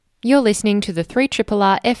You're listening to the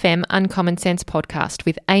 3RRR FM Uncommon Sense podcast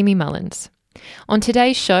with Amy Mullins. On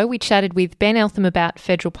today's show, we chatted with Ben Eltham about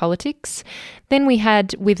federal politics. Then we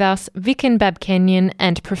had with us Vicken Babkenian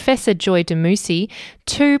and Professor Joy Damousi,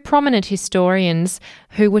 two prominent historians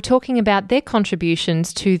who were talking about their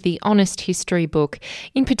contributions to the Honest History book,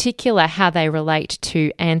 in particular how they relate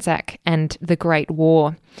to Anzac and the Great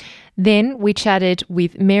War. Then we chatted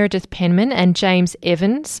with Meredith Penman and James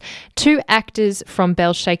Evans, two actors from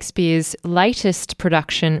Bell Shakespeare's latest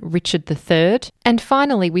production, Richard III. And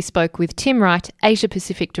finally, we spoke with Tim Wright,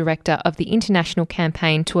 Asia-Pacific Director of the International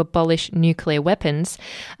Campaign to Abolish Nuclear Weapons,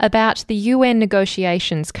 about the UN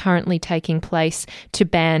negotiations currently taking place to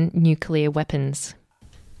ban nuclear weapons.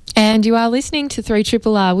 And you are listening to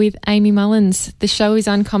 3RRR with Amy Mullins. The show is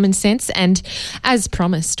Uncommon Sense, and as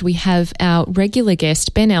promised, we have our regular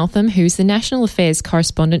guest, Ben Eltham, who's the National Affairs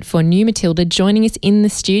Correspondent for New Matilda, joining us in the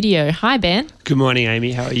studio. Hi, Ben. Good morning,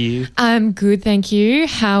 Amy. How are you? I'm good, thank you.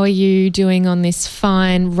 How are you doing on this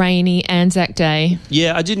fine, rainy Anzac Day?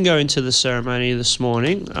 Yeah, I didn't go into the ceremony this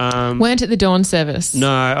morning. Weren't at the dawn service?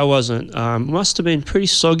 No, I wasn't. Must have been pretty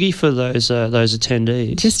soggy for those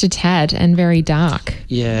attendees. Just a tad, and very dark.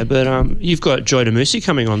 Yeah, but you've got Joy Damousi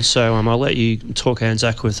coming on, so I'll let you talk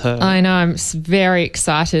Anzac with her. I know, I'm very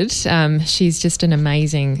excited. She's just an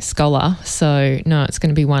amazing scholar, so no, it's going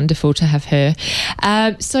to be wonderful to have her.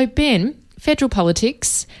 So Ben, federal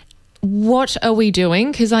politics, what are we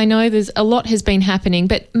doing? Because I know there's a lot has been happening,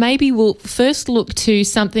 but maybe we'll first look to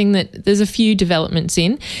something that there's a few developments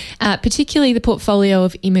in, particularly the portfolio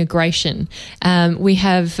of immigration. We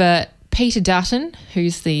have Peter Dutton,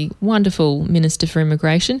 who's the wonderful Minister for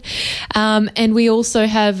Immigration, and we also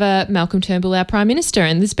have Malcolm Turnbull, our Prime Minister.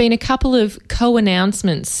 And there's been a couple of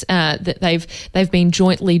co-announcements that they've been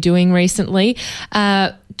jointly doing recently.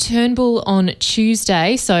 Turnbull on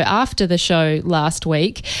Tuesday, so after the show last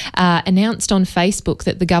week, announced on Facebook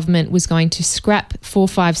that the government was going to scrap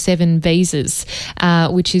 457 visas,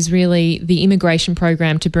 which is really the immigration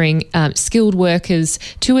program to bring skilled workers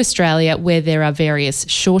to Australia where there are various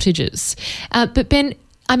shortages. But Ben,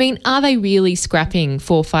 I mean, are they really scrapping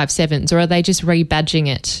 457s or are they just rebadging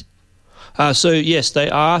it? So, yes, they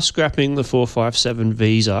are scrapping the 457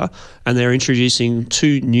 visa and they're introducing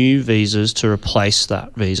two new visas to replace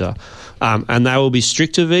that visa. And they will be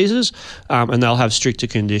stricter visas and they'll have stricter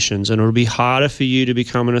conditions. And it'll be harder for you to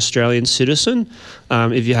become an Australian citizen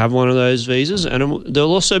if you have one of those visas. And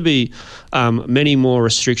there'll also be many more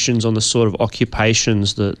restrictions on the sort of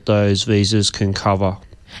occupations that those visas can cover.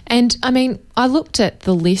 And, I mean, I looked at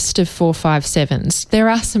the list of 457s. There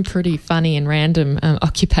are some pretty funny and random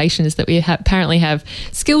occupations that we apparently have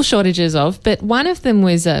skill shortages of, but one of them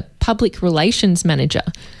was a public relations manager.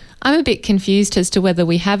 I'm a bit confused as to whether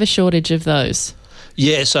we have a shortage of those.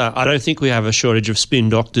 Yes, I don't think we have a shortage of spin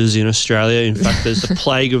doctors in Australia. In fact, there's a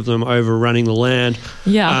plague of them overrunning the land.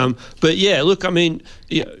 Yeah. But yeah, look, I mean,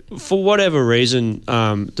 for whatever reason,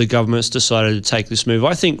 the government's decided to take this move,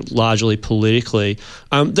 I think largely politically.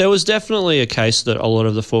 There was definitely a case that a lot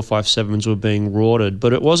of the 457s were being rorted,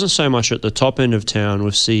 but it wasn't so much at the top end of town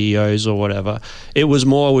with CEOs or whatever. It was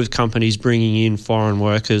more with companies bringing in foreign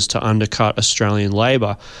workers to undercut Australian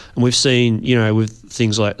labour. And we've seen, with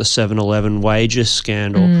things like the 7-Eleven wages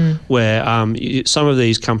scandal, where some of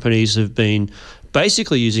these companies have been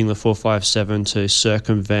basically using the 457 to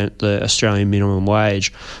circumvent the Australian minimum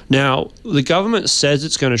wage. Now, the government says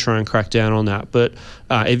it's going to try and crack down on that, but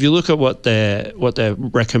if you look at what they're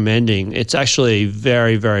recommending, it's actually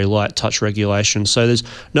very, very light touch regulation. So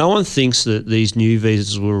no one thinks that these new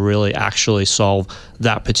visas will really actually solve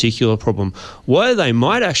that particular problem. Where they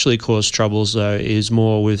might actually cause troubles, though, is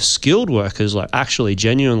more with skilled workers, like actually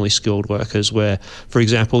genuinely skilled workers, where, for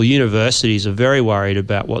example, universities are very worried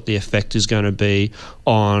about what the effect is going to be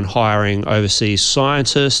on hiring overseas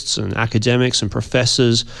scientists and academics and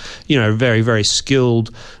professors, very, very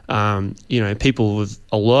skilled, people with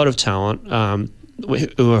a lot of talent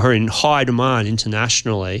who are in high demand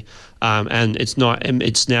internationally, and it's now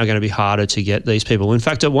going to be harder to get these people. In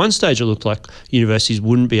fact, at one stage it looked like universities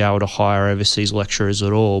wouldn't be able to hire overseas lecturers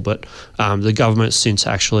at all, but the government since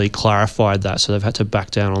actually clarified that, so they've had to back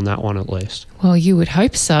down on that one at least. Well, you would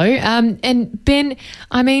hope so. And Ben,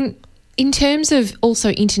 I mean, in terms of also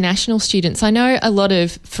international students, I know a lot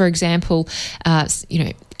of, for example,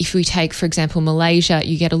 if we take, for example, Malaysia,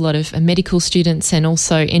 you get a lot of medical students and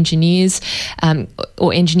also engineers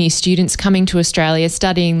or engineer students coming to Australia,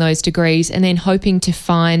 studying those degrees and then hoping to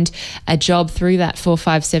find a job through that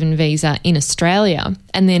 457 visa in Australia.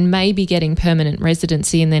 and then maybe getting permanent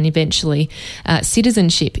residency and then eventually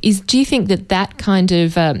citizenship. Do you think that kind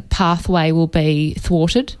of pathway will be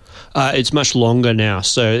thwarted? It's much longer now.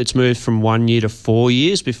 So it's moved from 1 year to 4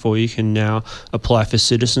 years before you can now apply for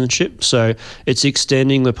citizenship. So it's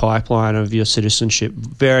extending the pipeline of your citizenship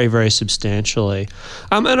very, very substantially.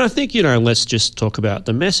 And I think, let's just talk about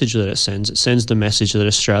the message that it sends. It sends the message that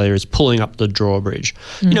Australia is pulling up the drawbridge.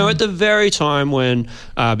 At the very time when,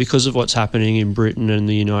 because of what's happening in Britain and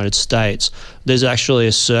the United States, there's actually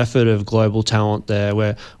a surfeit of global talent there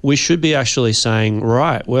where we should be actually saying,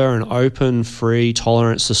 right, we're an open, free,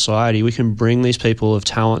 tolerant society. We can bring these people of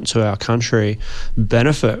talent to our country,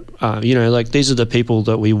 benefit. These are the people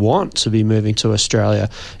that we want to be moving to Australia.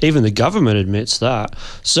 Even the government admits that.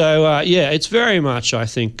 So, it's very much, I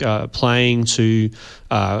think, playing to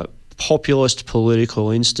populist political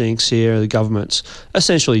instincts here. The government's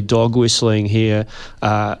essentially dog whistling here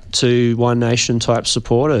to One Nation type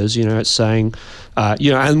supporters. It's saying,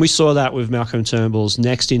 and we saw that with Malcolm Turnbull's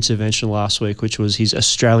next intervention last week, which was his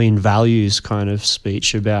Australian values kind of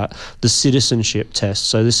speech about the citizenship test.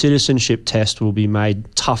 So the citizenship test will be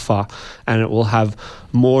made tougher and it will have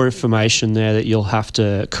more information there that you'll have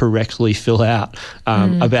to correctly fill out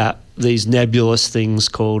about these nebulous things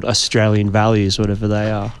called Australian values, whatever they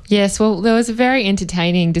are. Yes, well, there was a very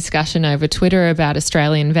entertaining discussion over Twitter about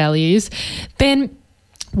Australian values. Ben,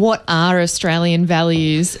 what are Australian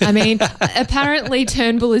values? I mean, apparently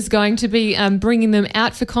Turnbull is going to be bringing them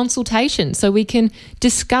out for consultation so we can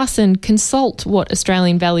discuss and consult what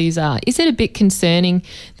Australian values are. Is it a bit concerning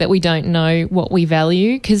that we don't know what we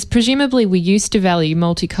value? Because presumably we used to value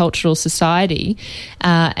multicultural society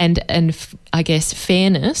and I guess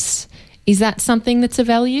fairness. Is that something that's a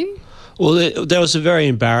value? Well, there was a very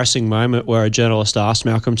embarrassing moment where a journalist asked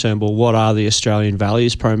Malcolm Turnbull, what are the Australian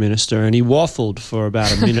values, Prime Minister? And he waffled for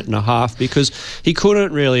about a minute and a half because he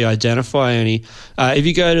couldn't really identify any. If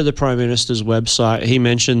you go to the Prime Minister's website, he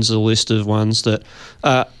mentions a list of ones that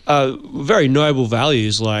are very noble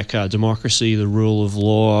values like democracy, the rule of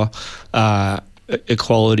law,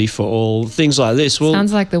 equality for all, things like this. Well,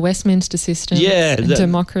 sounds like the Westminster system. Yeah,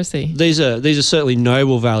 democracy. These are certainly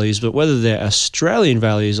noble values, but whether they're Australian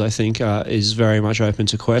values, I think, is very much open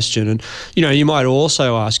to question. And you might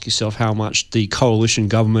also ask yourself how much the coalition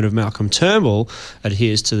government of Malcolm Turnbull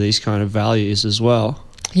adheres to these kind of values as well.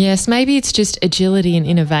 Yes, maybe it's just agility and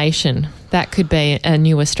innovation. That could be a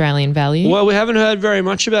new Australian value. Well, we haven't heard very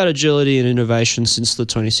much about agility and innovation since the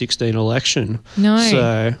 2016 election. No.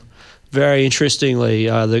 So, very interestingly,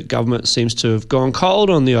 the government seems to have gone cold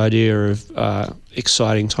on the idea of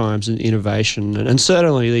exciting times and innovation. And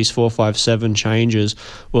certainly these 457 changes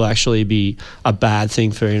will actually be a bad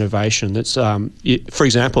thing for innovation. That's, for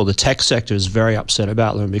example, the tech sector is very upset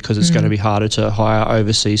about them because it's going to be harder to hire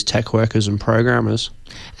overseas tech workers and programmers.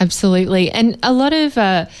 Absolutely. And a lot of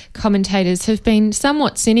commentators have been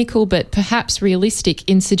somewhat cynical but perhaps realistic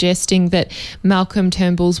in suggesting that Malcolm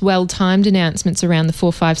Turnbull's well-timed announcements around the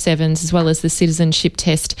 457s as well as the citizenship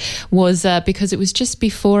test was because it was just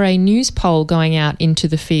before a news poll going out into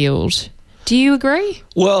the field. Do you agree?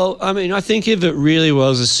 Well, I mean, I think if it really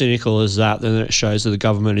was as cynical as that, then it shows that the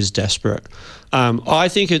government is desperate. I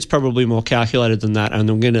think it's probably more calculated than that, and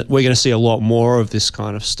we're going to see a lot more of this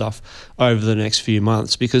kind of stuff over the next few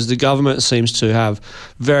months because the government seems to have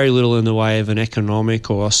very little in the way of an economic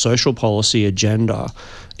or social policy agenda.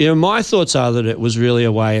 My thoughts are that it was really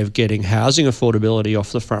a way of getting housing affordability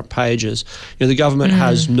off the front pages. The government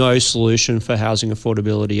has no solution for housing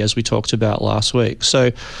affordability, as we talked about last week.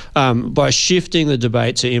 So by shifting the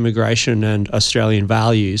debate to immigration and Australian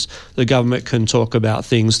values, the government can talk about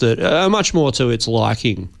things that are much more to its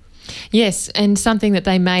liking. Yes, and something that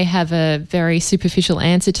they may have a very superficial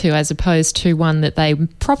answer to as opposed to one that they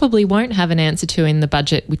probably won't have an answer to in the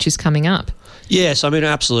budget, which is coming up. Yes, I mean,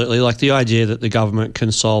 absolutely. Like the idea that the government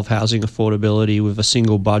can solve housing affordability with a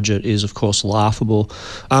single budget is, of course, laughable.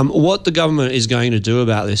 What the government is going to do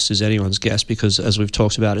about this is anyone's guess because, as we've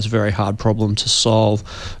talked about, it's a very hard problem to solve.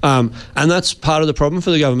 And that's part of the problem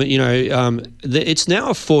for the government. It's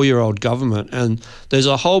now a 4-year-old government and there's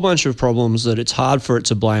a whole bunch of problems that it's hard for it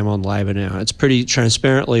to blame on Labor now. It's pretty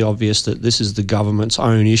transparently obvious that this is the government's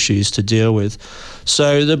own issues to deal with.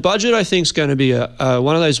 So the budget, I think, is going to be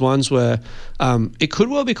one of those ones where it could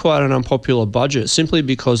well be quite an unpopular budget simply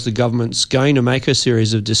because the government's going to make a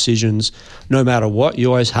series of decisions no matter what. You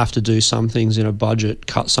always have to do some things in a budget,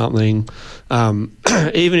 cut something.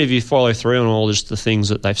 Even if you follow through on all just the things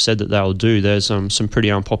that they've said that they'll do, there's some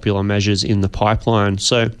pretty unpopular measures in the pipeline.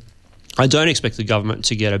 So I don't expect the government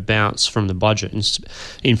to get a bounce from the budget.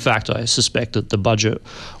 In fact, I suspect that the budget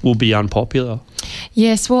will be unpopular.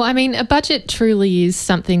 Yes, well, I mean, a budget truly is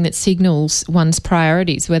something that signals one's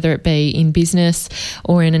priorities, whether it be in business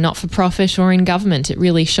or in a not-for-profit or in government. It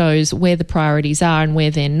really shows where the priorities are and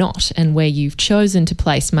where they're not, and where you've chosen to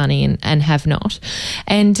place money and have not.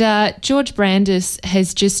 And George Brandis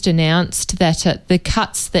has just announced that the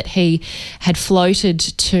cuts that he had floated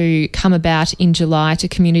to come about in July to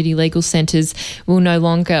community legal centres will no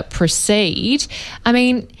longer proceed. I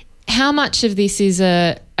mean, how much of this is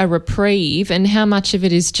a reprieve and how much of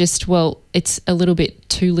it is just, well, it's a little bit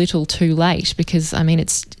too little too late? Because, I mean,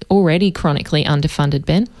 it's already chronically underfunded,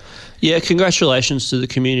 Ben. Yeah, congratulations to the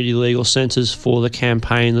community legal centres for the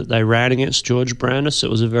campaign that they ran against George Brandis. It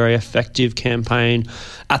was a very effective campaign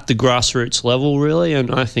at the grassroots level, really, and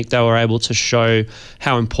I think they were able to show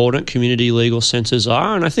how important community legal centres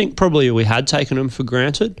are, and I think probably we had taken them for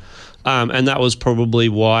granted. And that was probably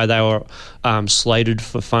why they were slated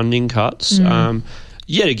for funding cuts.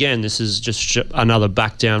 Yet again, this is just another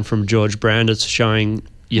back down from George Brandis, showing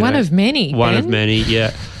one of many.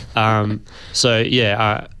 Yeah.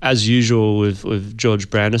 As usual with George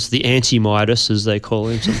Brandis, the anti-Midas, as they call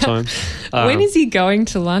him sometimes. When is he going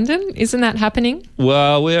to London? Isn't that happening?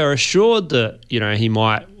 Well, we are assured that he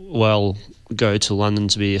might go to London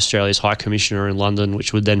to be Australia's High Commissioner in London,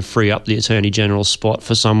 which would then free up the Attorney General's spot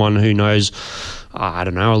for someone who knows, I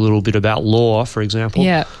don't know, a little bit about law, for example.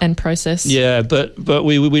 Yeah, and process. Yeah, but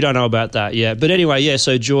we don't know about that yet. But anyway,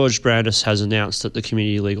 so George Brandis has announced that the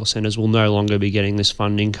community legal centres will no longer be getting this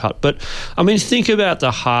funding cut. But, I mean, think about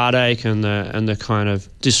the heartache and the kind of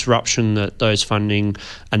disruption that those funding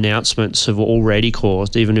announcements have already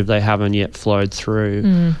caused, even if they haven't yet flowed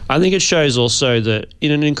through. I think it shows also that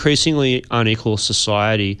in an increasingly unequal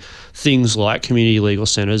society, things like community legal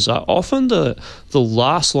centres are often the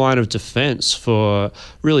last line of defence for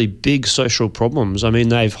really big social problems. I mean,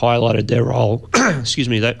 they've highlighted their role. Excuse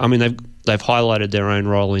me. They've highlighted their own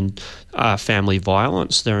role in family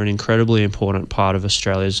violence. They're an incredibly important part of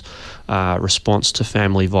Australia's response to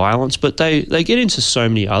family violence. But they get into so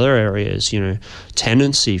many other areas.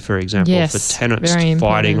 Tenancy, for example, yes, for tenants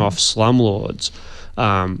fighting off slumlords.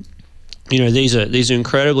 These are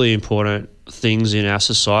incredibly important things in our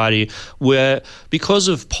society where, because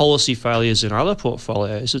of policy failures in other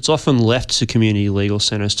portfolios, it's often left to community legal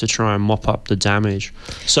centres to try and mop up the damage.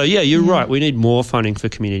 So, you're right. We need more funding for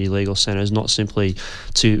community legal centres, not simply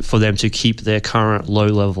for them to keep their current low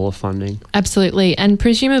level of funding. Absolutely. And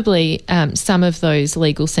presumably some of those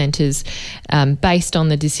legal centres, based on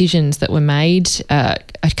the decisions that were made a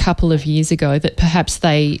couple of years ago, that perhaps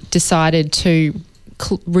they decided to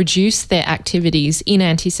reduce their activities in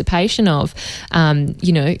anticipation of,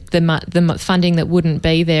 the funding that wouldn't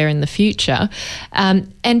be there in the future.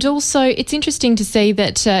 And also, it's interesting to see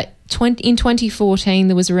that in 2014,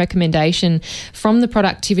 there was a recommendation from the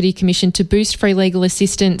Productivity Commission to boost free legal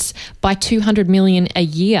assistance by $200 million a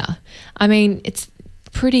year. I mean, it's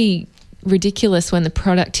pretty ridiculous when the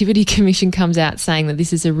Productivity Commission comes out saying that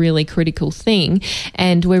this is a really critical thing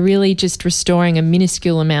and we're really just restoring a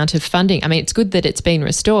minuscule amount of funding. I mean, it's good that it's been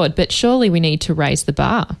restored, but surely we need to raise the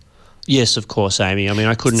bar. Yes, of course, Amy. I mean,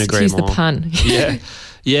 I couldn't agree more. Excuse the pun.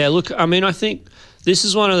 Yeah, look, I mean, I think this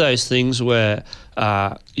is one of those things where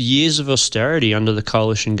years of austerity under the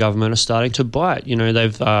coalition government are starting to bite.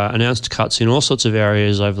 They've announced cuts in all sorts of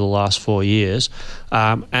areas over the last 4 years,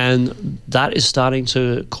 and that is starting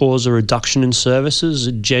to cause a reduction in services,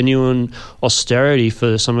 a genuine austerity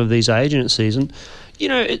for some of these agencies. And,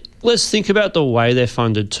 let's think about the way they're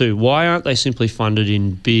funded too. Why aren't they simply funded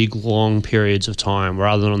in big, long periods of time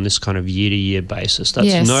rather than on this kind of year-to-year basis?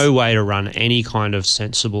 That's no way to run any kind of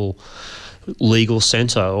sensible legal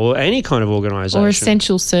centre or any kind of organisation. Or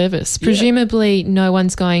essential service. Presumably no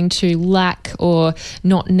one's going to lack or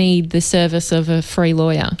not need the service of a free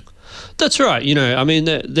lawyer. That's right. I mean,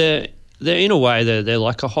 they're in a way, they're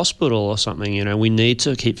like a hospital or something. We need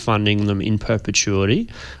to keep funding them in perpetuity.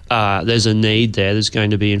 There's a need there. There's going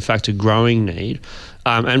to be, in fact, a growing need.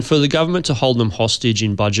 And for the government to hold them hostage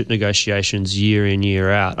in budget negotiations year in, year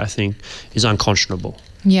out, I think is unconscionable.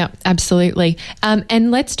 Yeah, absolutely.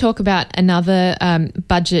 And let's talk about another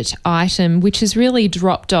budget item which has really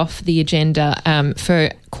dropped off the agenda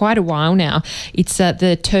for quite a while now. It's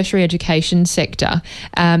the tertiary education sector,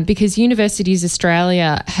 because Universities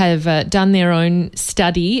Australia have done their own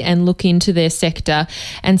study and look into their sector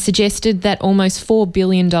and suggested that almost $4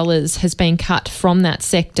 billion has been cut from that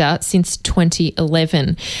sector since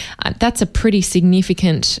 2011. That's a pretty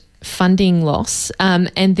significant funding loss,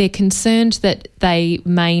 and they're concerned that they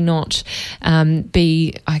may not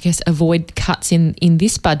avoid cuts in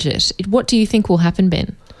this budget. What do you think will happen,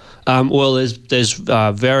 Ben? Well, there's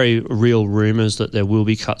very real rumours that there will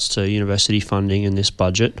be cuts to university funding in this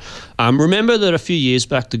budget. Remember that a few years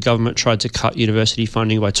back the government tried to cut university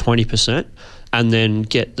funding by 20% and then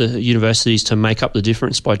get the universities to make up the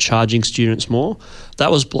difference by charging students more. That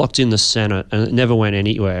was blocked in the Senate and it never went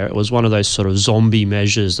anywhere. It was one of those sort of zombie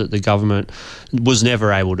measures that the government was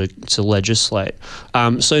never able to legislate.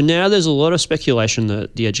 So now there's a lot of speculation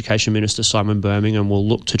that the Education Minister, Simon Birmingham, will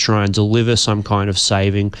look to try and deliver some kind of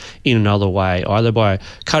saving in another way, either by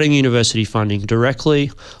cutting university funding directly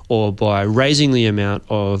or by raising the amount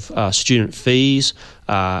of student fees,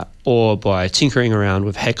 or by tinkering around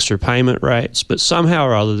with HECS repayment rates. But somehow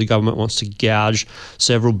or other, the government wants to gouge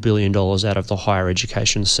several $billions out of the higher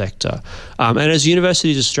education sector. And as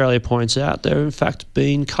Universities Australia points out, there have in fact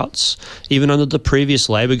been cuts even under the previous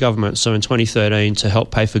Labor government. So in 2013, to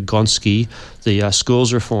help pay for Gonski, the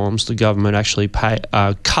schools reforms, the government actually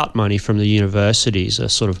cut money from the universities,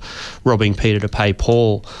 sort of robbing Peter to pay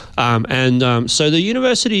Paul. So the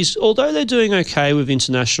universities, although they're doing okay with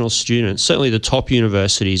international students, certainly the top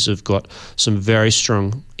universities have got some very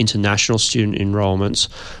strong international student enrolments.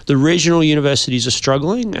 The regional universities are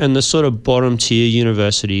struggling and the sort of bottom tier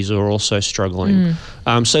universities are also struggling.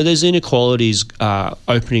 So there's inequalities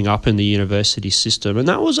opening up in the university system, and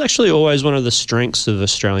that was actually always one of the strengths of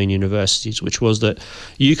Australian universities, which was that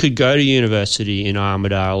you could go to university in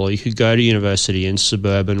Armidale or you could go to university in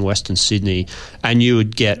suburban Western Sydney and you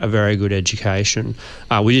would get a very good education.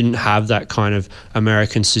 We didn't have that kind of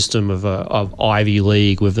American system of Ivy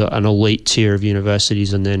League with an elite tier of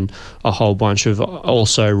universities and then a whole bunch of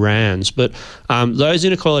also RANs. But those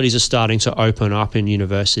inequalities are starting to open up in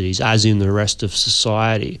universities, as in the rest of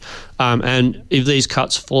society. And if these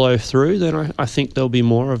cuts follow through, then I think there'll be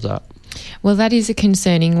more of that. Well, that is a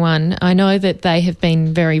concerning one. I know that they have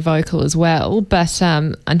been very vocal as well, but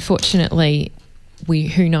unfortunately,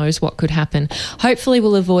 who knows what could happen. Hopefully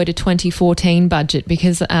we'll avoid a 2014 budget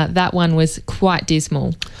because that one was quite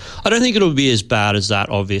dismal. I don't think it'll be as bad as that,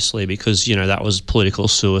 obviously, because, that was political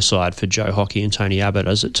suicide for Joe Hockey and Tony Abbott,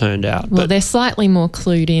 as it turned out. Well, they're slightly more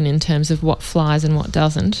clued in terms of what flies and what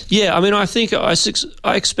doesn't. Yeah, I think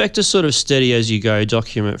I expect a sort of steady as you go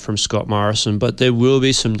document from Scott Morrison, but there will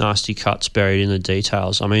be some nasty cuts buried in the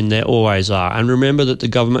details. There always are. And remember that the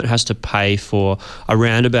government has to pay for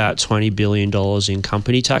around about $20 billion in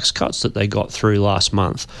company tax cuts that they got through last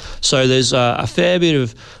month. So there's a fair bit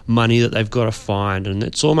of money that they've got to find, and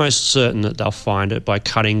it's almost certain that they'll find it by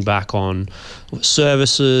cutting back on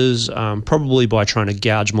services, probably by trying to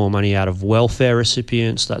gouge more money out of welfare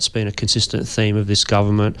recipients. That's been a consistent theme of this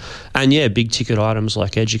government. And big ticket items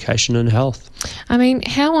like education and health.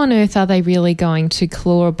 How on earth are they really going to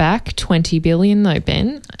claw back $20 billion though,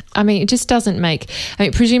 Ben? It just doesn't make...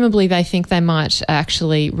 presumably they think they might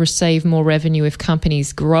actually receive more revenue if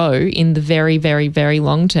companies grow in the very, very, very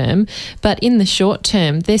long term. But in the short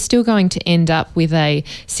term, they're still going to end up with a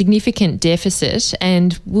significant deficit.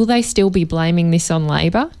 And will they still be blaming this on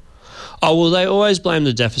Labor? Oh, well, they always blame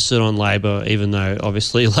the deficit on Labor, even though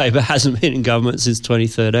obviously Labor hasn't been in government since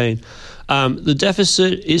 2013. The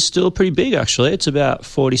deficit is still pretty big, actually. It's about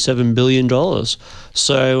 $47 billion.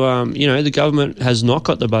 So, the government has not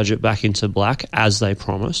got the budget back into black as they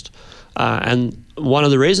promised. And one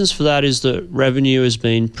of the reasons for that is that revenue has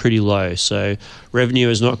been pretty low. So revenue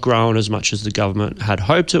has not grown as much as the government had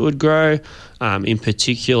hoped it would grow. In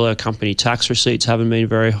particular, company tax receipts haven't been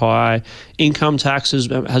very high. Income taxes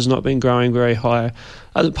has not been growing very high.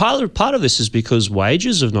 Part of this is because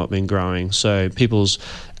wages have not been growing. So people's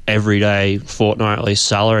everyday fortnightly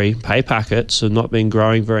salary pay packets have not been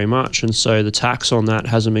growing very much. And so the tax on that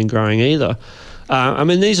hasn't been growing either.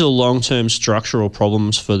 These are long-term structural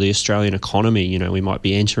problems for the Australian economy. We might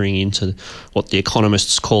be entering into what the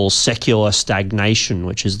economists call secular stagnation,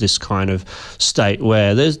 which is this kind of state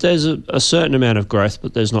where there's a certain amount of growth,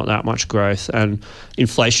 but there's not that much growth, and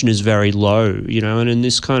inflation is very low, and in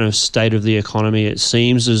this kind of state of the economy, it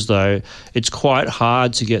seems as though it's quite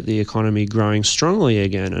hard to get the economy growing strongly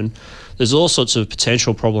again, and there's all sorts of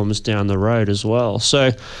potential problems down the road as well.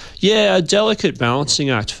 So, a delicate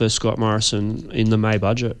balancing act for Scott Morrison in the May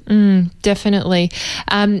budget. Definitely.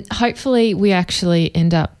 Hopefully we actually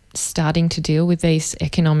end up starting to deal with these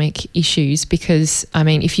economic issues because,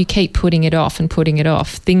 if you keep putting it off,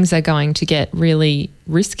 things are going to get really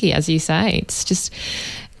risky, as you say. It's just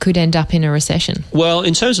could end up in a recession? Well,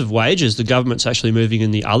 in terms of wages, the government's actually moving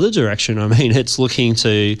in the other direction. I mean, it's looking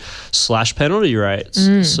to slash penalty rates.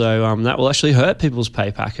 So that will actually hurt people's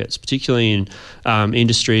pay packets, particularly in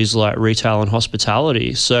industries like retail and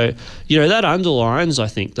hospitality. So, that underlines, I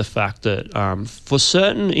think, the fact that for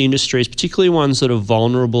certain industries, particularly ones that are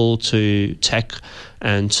vulnerable to tech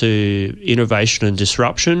and to innovation and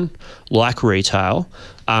disruption, like retail,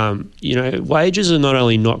 wages are not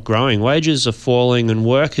only not growing, wages are falling and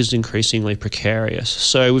work is increasingly precarious.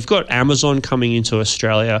 So we've got Amazon coming into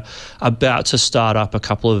Australia, about to start up a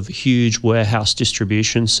couple of huge warehouse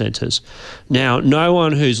distribution centres. Now, no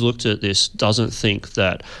one who's looked at this doesn't think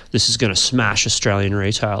that this is going to smash Australian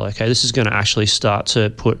retail, okay? This is going to actually start to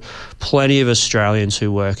put plenty of Australians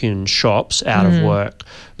who work in shops out of work,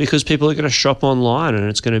 because people are going to shop online and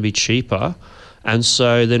it's going to be cheaper. And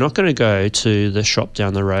so they're not going to go to the shop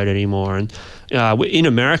down the road anymore. And in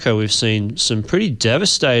America, we've seen some pretty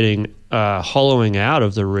devastating hollowing out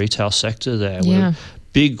of the retail sector there. Yeah.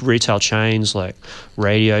 Big retail chains like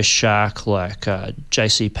Radio Shack, like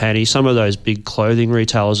JCPenney, some of those big clothing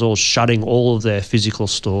retailers all shutting all of their physical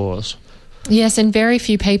stores. Yes, and very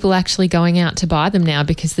few people actually going out to buy them now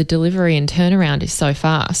because the delivery and turnaround is so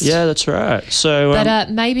fast. Yeah, that's right. So, but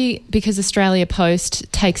maybe because Australia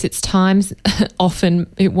Post takes its time,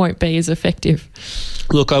 often it won't be as effective.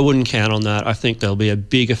 Look, I wouldn't count on that. I think there'll be a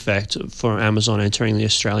big effect for Amazon entering the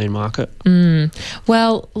Australian market.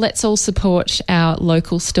 Well, let's all support our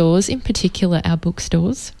local stores, in particular our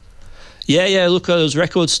bookstores. Yeah, look, it was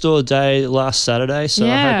Record Store Day last Saturday, so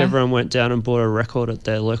I hope everyone went down and bought a record at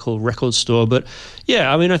their local record store. But,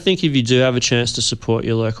 yeah, I mean, I think if you do have a chance to support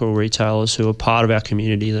your local retailers who are part of our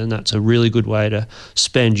community, then that's a really good way to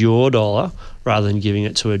spend your dollar rather than giving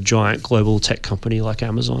it to a giant global tech company like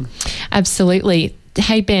Amazon. Absolutely.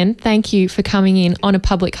 Hey, Ben, thank you for coming in on a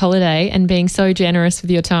public holiday and being so generous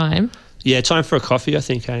with your time. Yeah, time for a coffee, I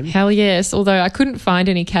think, Amy. Hell yes, although I couldn't find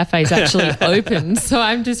any cafes actually open, so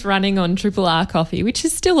I'm just running on Triple R coffee, which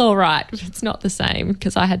is still all right. It's not the same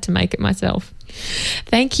because I had to make it myself.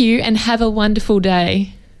 Thank you and have a wonderful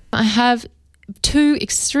day. I have two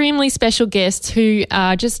extremely special guests who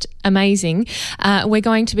are just amazing. We're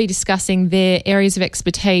going to be discussing their areas of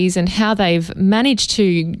expertise and how they've managed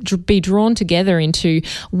to be drawn together into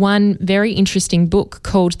one very interesting book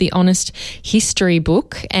called The Honest History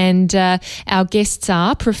Book. And our guests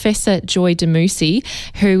are Professor Joy Damousi,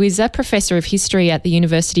 who is a Professor of History at the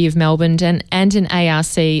University of Melbourne and an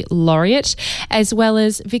ARC laureate, as well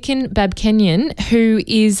as Vicken Babkenian, who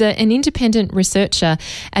is an independent researcher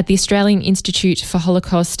at the Australian Institute for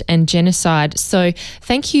Holocaust and Genocide. So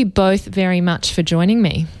thank you both very much for joining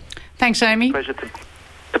me. Thanks, Amy. It's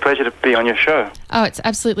a pleasure to be on your show. Oh, it's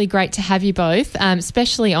absolutely great to have you both,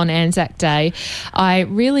 especially on Anzac Day. I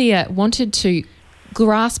really wanted to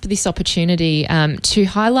grasp this opportunity to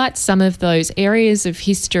highlight some of those areas of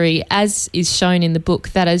history, as is shown in the book,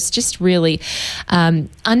 that is just really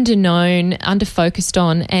underknown, underfocused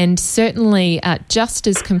on, and certainly just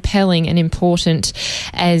as compelling and important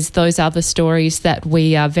as those other stories that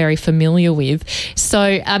we are very familiar with.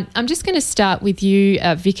 So I'm just going to start with you,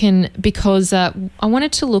 Vicken, because I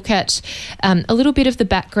wanted to look at a little bit of the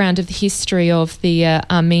background of the history of the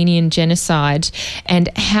Armenian genocide and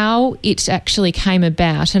how it actually came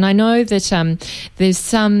about. And I know that there's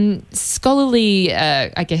some scholarly,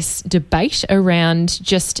 debate around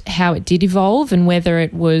just how it did evolve and whether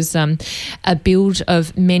it was a build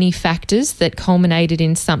of many factors that culminated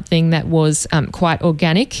in something that was quite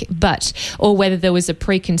organic, or whether there was a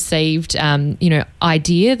preconceived,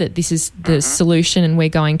 idea that this is the solution and we're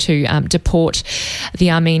going to deport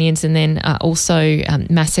the Armenians and then also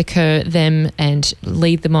massacre them and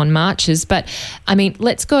lead them on marches. But, I mean,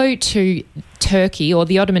 let's go to Turkey, or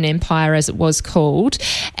the Ottoman Empire as it was called,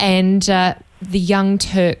 and the Young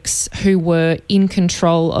Turks who were in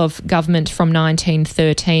control of government from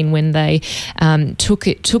 1913 when they took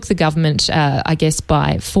the government,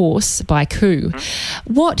 by force, by coup.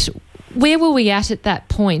 Where were we at that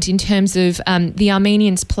point in terms of the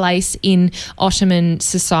Armenians' place in Ottoman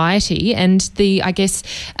society and the,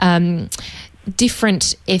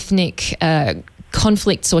 different ethnic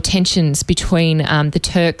conflicts or tensions between the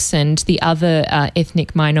Turks and the other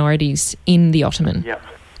ethnic minorities in the Ottoman? Yeah.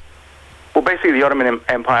 Well, basically, the Ottoman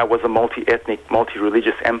Empire was a multi-ethnic,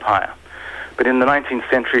 multi-religious empire. But in the 19th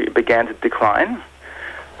century, it began to decline.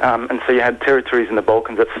 And so you had territories in the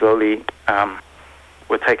Balkans that slowly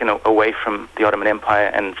were taken away from the Ottoman Empire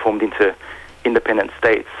and formed into independent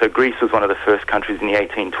states. So Greece was one of the first countries in the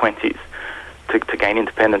 1820s to gain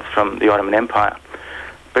independence from the Ottoman Empire.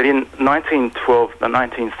 But in 1912 and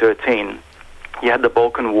 1913, you had the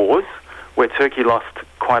Balkan Wars, where Turkey lost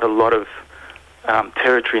quite a lot of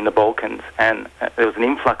territory in the Balkans, and there was an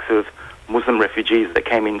influx of Muslim refugees that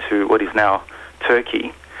came into what is now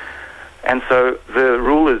Turkey. And so the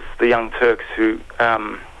rulers, the Young Turks, who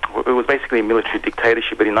it was basically a military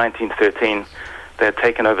dictatorship, but in 1913 they had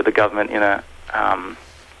taken over the government in a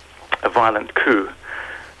violent coup.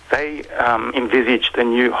 They envisaged a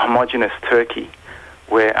new homogenous Turkey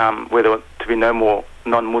where there were to be no more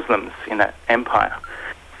non-Muslims in that empire.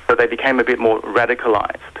 So they became a bit more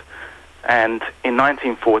radicalized. And in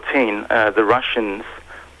 1914, the Russians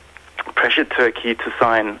pressured Turkey to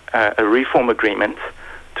sign a reform agreement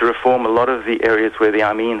to reform a lot of the areas where the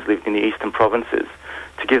Armenians lived in the eastern provinces,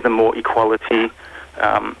 to give them more equality,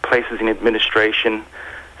 places in administration.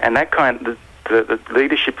 And that the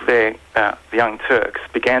leadership there, the Young Turks,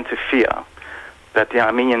 began to fear that the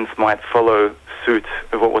Armenians might follow suit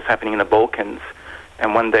of what was happening in the Balkans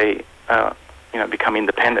and one day become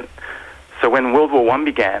independent. So when World War I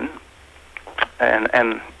began,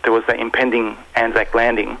 and there was the impending Anzac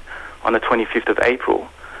landing on the 25th of April,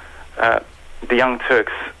 the Young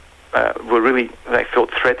Turks they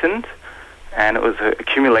felt threatened, and it was an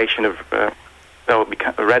accumulation of, they were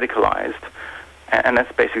radicalized, and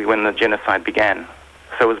that's basically when the genocide began.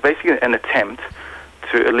 So it was basically an attempt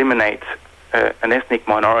to eliminate an ethnic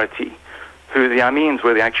minority, who the Armenians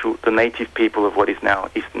were the native people of what is now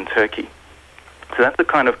eastern Turkey. So that's the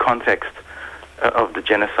kind of context of the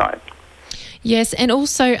genocide. Yes, and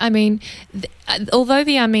also, I mean, although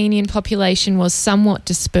the Armenian population was somewhat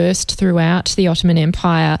dispersed throughout the Ottoman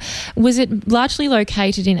Empire, was it largely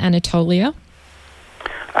located in Anatolia?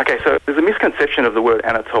 Okay, so there's a misconception of the word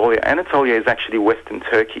Anatolia. Anatolia is actually Western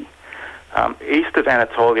Turkey. East of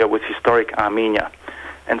Anatolia was historic Armenia.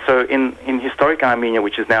 And so in historic Armenia,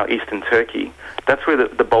 which is now eastern Turkey, that's where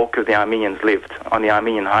the bulk of the Armenians lived, on the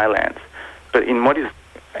Armenian highlands. But in what is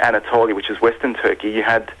Anatolia, which is western Turkey, you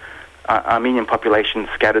had Armenian populations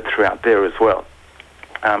scattered throughout there as well,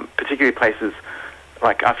 particularly places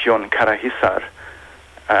like Afyon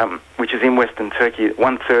Karahisar, which is in western Turkey.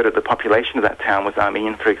 1/3 of the population of that town was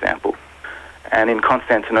Armenian, for example. And in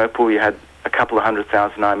Constantinople, you had a couple of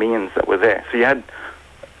 100,000 Armenians that were there. So you had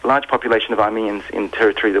a large population of Armenians in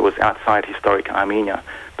territory that was outside historic Armenia,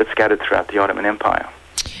 but scattered throughout the Ottoman Empire.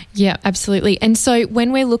 Yeah, absolutely. And so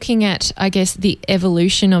when we're looking at, I guess, the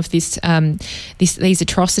evolution of these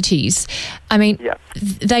atrocities, I mean,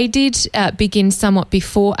 they did begin somewhat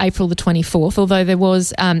before April the 24th, although there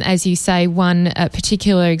was, as you say, one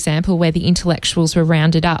particular example where the intellectuals were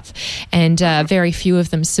rounded up and very few of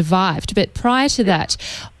them survived. But prior to that,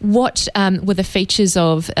 what were the features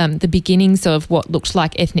of the beginnings of what looked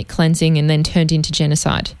like ethnic cleansing and then turned into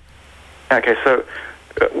genocide? Okay, so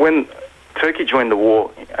when Turkey joined the war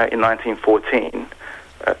in 1914,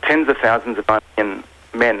 tens of thousands of Armenian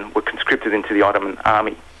men were conscripted into the Ottoman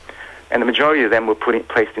army, and the majority of them were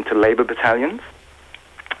placed into labour battalions,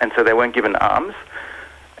 and so they weren't given arms,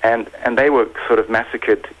 and they were sort of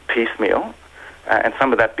massacred piecemeal, and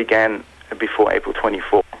some of that began before April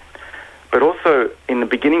 24. But also in the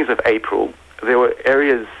beginnings of April, there were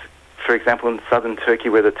areas, for example, in southern Turkey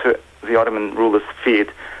where the Ottoman rulers feared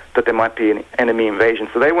that there might be an enemy invasion.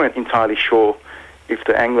 So they weren't entirely sure if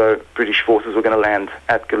the Anglo-British forces were going to land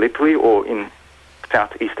at Gallipoli or in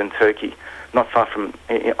southeastern Turkey, not far from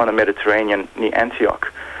on the Mediterranean near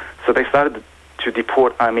Antioch. So they started to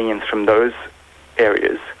deport Armenians from those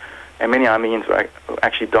areas, and many Armenians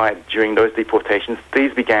actually died during those deportations.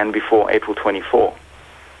 These began before April 24.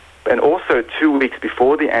 And also 2 weeks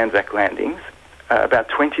before the Anzac landings, about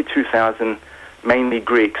 22,000, mainly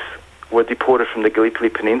Greeks, were deported from the Gallipoli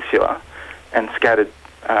Peninsula and scattered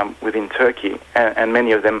within Turkey, and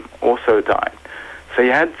many of them also died. So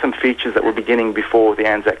you had some features that were beginning before the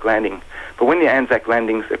Anzac landing. But when the Anzac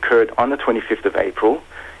landings occurred on the 25th of April,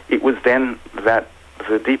 it was then that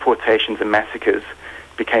the deportations and massacres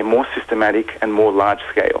became more systematic and more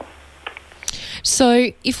large-scale. So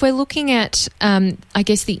if we're looking at, I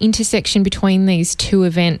guess, the intersection between these two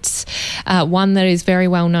events, one that is very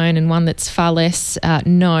well known and one that's far less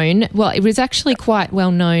known, well, it was actually quite well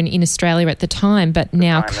known in Australia at the time, but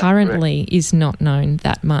now currently is not known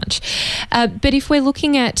that much. But if we're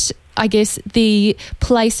looking at, I guess, the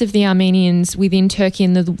place of the Armenians within Turkey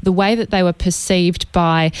and the way that they were perceived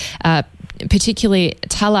by particularly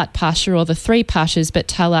Talat Pasha, or the three Pashas, but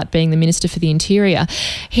Talat being the Minister for the Interior,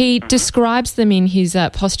 he describes them in his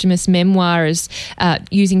posthumous memoir as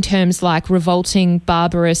using terms like revolting,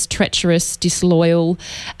 barbarous, treacherous, disloyal,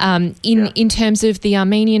 in terms of the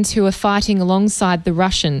Armenians who are fighting alongside the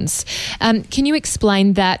Russians. Can you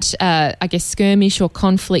explain that, I guess, skirmish or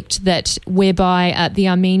conflict that whereby the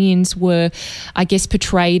Armenians were, I guess,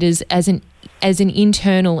 portrayed as an as an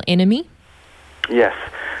internal enemy? Yes.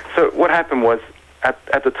 So what happened was,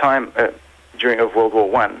 at the time during World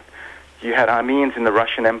War I, you had Armenians in the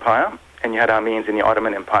Russian Empire and you had Armenians in the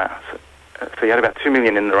Ottoman Empire. So you had about 2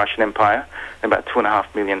 million in the Russian Empire and about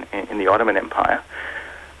 2.5 million in the Ottoman Empire.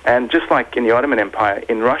 And just like in the Ottoman Empire,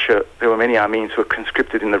 in Russia, there were many Armenians who were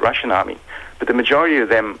conscripted in the Russian army. But the majority of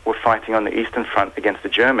them were fighting on the Eastern Front against the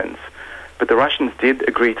Germans. But the Russians did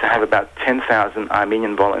agree to have about 10,000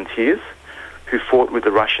 Armenian volunteers who fought with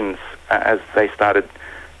the Russians as they started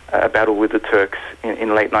a battle with the Turks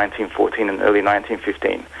in late 1914 and early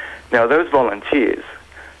 1915. Now, those volunteers,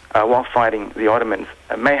 while fighting the Ottomans,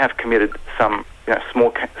 may have committed some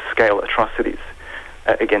small-scale atrocities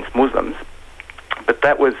against Muslims, but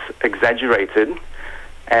that was exaggerated,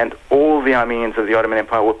 and all the Armenians of the Ottoman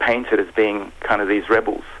Empire were painted as being kind of these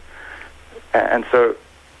rebels.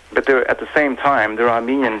 But at the same time, there are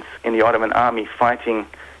Armenians in the Ottoman army fighting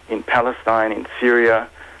in Palestine, in Syria,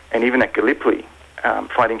 and even at Gallipoli,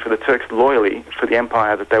 fighting for the Turks loyally for the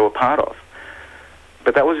empire that they were part of.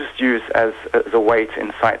 But that was just used as a way to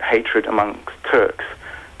incite hatred amongst Turks,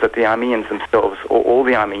 that the Armenians themselves, or all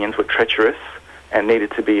the Armenians, were treacherous and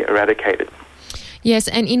needed to be eradicated. Yes,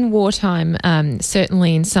 and in wartime,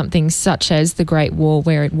 certainly in something such as the Great War,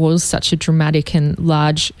 where it was such a dramatic and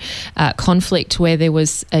large conflict where there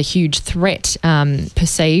was a huge threat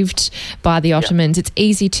perceived by the Ottomans, it's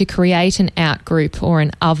easy to create an outgroup or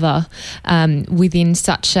an other within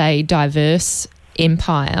such a diverse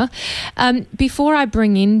empire. Before I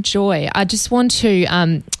bring in Joy, I just want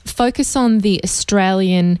to focus on the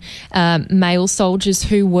Australian male soldiers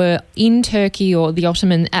who were in Turkey or the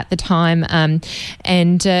Ottoman at the time,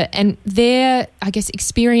 and their, I guess,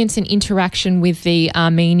 experience and interaction with the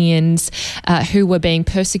Armenians who were being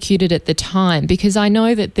persecuted at the time, because I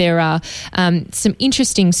know that there are some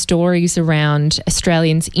interesting stories around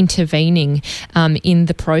Australians intervening in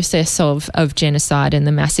the process of genocide and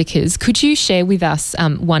the massacres. Could you share with us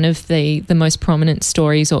one of the most prominent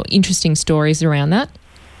stories or interesting stories around that?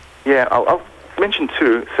 Yeah, I'll mention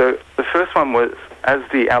two. So the first one was as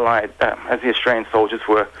the Australian soldiers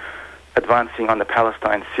were advancing on the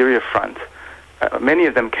Palestine-Syria front, many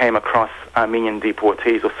of them came across Armenian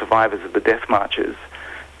deportees or survivors of the death marches,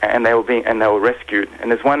 and they were rescued.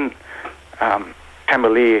 And there's one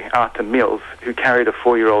Cameleer, Arthur Mills, who carried a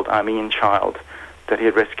 4-year-old Armenian child that he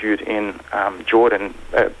had rescued in Jordan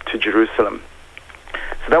to Jerusalem.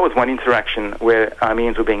 So that was one interaction where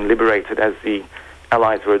Armenians were being liberated as the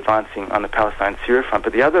Allies were advancing on the Palestine-Syria front.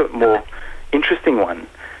 But the other more interesting one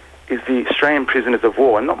is the Australian prisoners of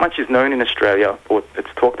war. And not much is known in Australia, or it's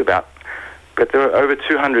talked about, but there are over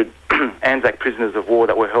 200 Anzac prisoners of war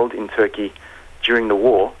that were held in Turkey during the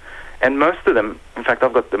war. And most of them, in fact,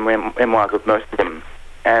 I've got the memoirs of most of them,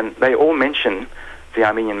 and they all mention the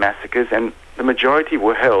Armenian massacres, and the majority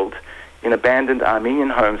were held in abandoned Armenian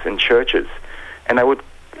homes and churches. And they would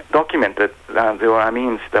document that there were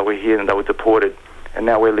Armenians that were here and that were deported, and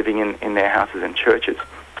now we're living in their houses and churches.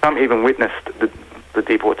 Some even witnessed the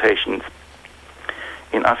deportations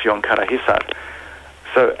in Afyon Karahisar.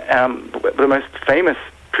 So the most famous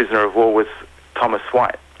prisoner of war was Thomas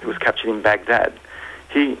White, who was captured in Baghdad.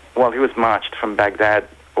 While he was marched from Baghdad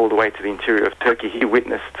all the way to the interior of Turkey, he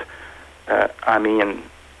witnessed Armenian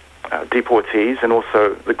deportees and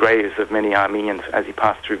also the graves of many Armenians as he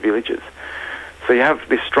passed through villages. So you have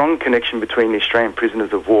this strong connection between the Australian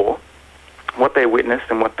prisoners of war, what they witnessed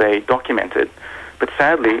and what they documented, but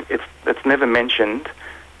sadly it's never mentioned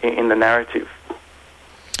in the narrative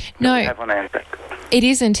that we have on Anzac. It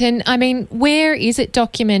isn't, and I mean, where is it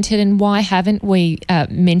documented and why haven't we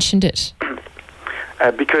mentioned it?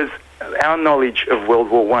 Because our knowledge of World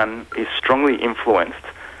War I is strongly influenced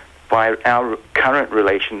by our current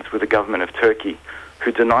relations with the government of Turkey,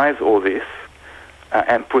 who denies all this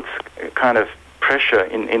and puts kind of pressure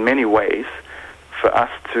in many ways for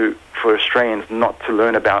Australians not to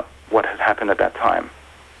learn about what had happened at that time.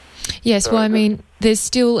 Yes, well, I mean, there's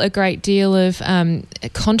still a great deal of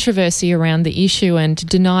controversy around the issue and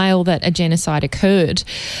denial that a genocide occurred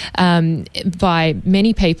by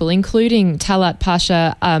many people, including Talat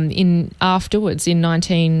Pasha afterwards in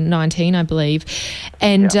 1919, I believe.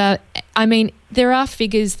 And, I mean, there are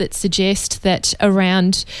figures that suggest that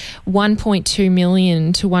around 1.2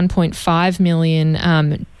 million to 1.5 million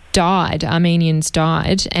Armenians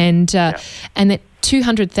died, and that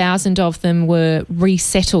 200,000 of them were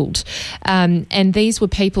resettled, and these were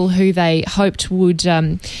people who they hoped would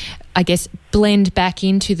I guess, blend back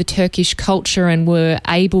into the Turkish culture and were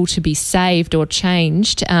able to be saved or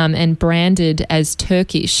changed and branded as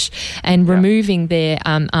Turkish, and removing their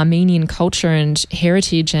Armenian culture and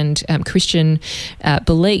heritage and Christian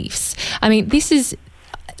beliefs. I mean,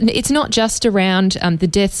 it's not just around the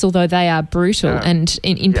deaths, although they are brutal, and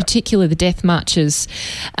in particular the death marches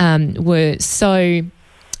were so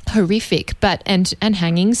horrific, and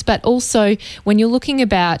hangings, but also when you're looking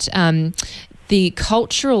about the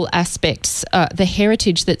cultural aspects, the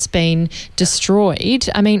heritage that's been destroyed,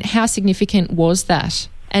 I mean, how significant was that,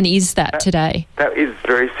 and is that today? That is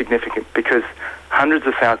very significant, because hundreds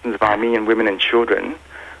of thousands of Armenian women and children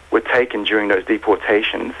were taken during those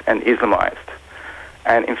deportations and Islamized.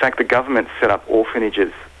 And in fact, the government set up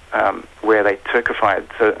orphanages where they Turkified.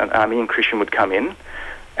 So an Armenian Christian would come in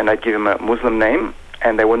and they'd give him a Muslim name,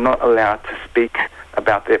 and they were not allowed to speak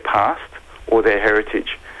about their past or their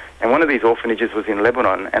heritage. And one of these orphanages was in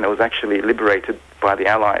Lebanon, and it was actually liberated by the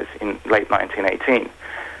Allies in late 1918.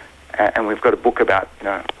 And we've got a book about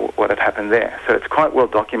what had happened there. So it's quite well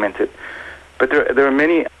documented. But there are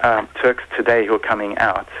many Turks today who are coming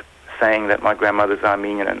out saying that my grandmother's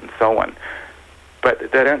Armenian and so on.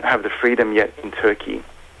 But they don't have the freedom yet in Turkey.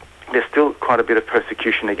 There's still quite a bit of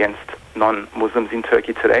persecution against non-Muslims in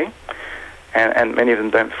Turkey today. And many of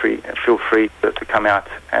them don't feel free to come out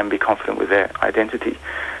and be confident with their identity.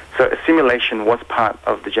 So assimilation was part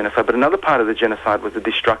of the genocide, but another part of the genocide was the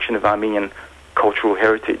destruction of Armenian cultural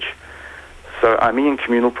heritage. So Armenian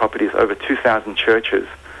communal properties, over 2,000 churches,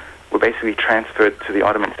 were basically transferred to the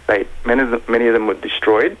Ottoman state. Many of them were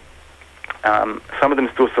destroyed. Some of them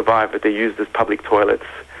still survive, but they're used as public toilets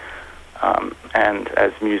and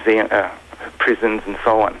as museum prisons and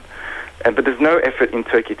so on. But there's no effort in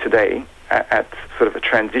Turkey today at sort of a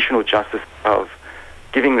transitional justice of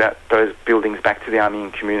giving those buildings back to the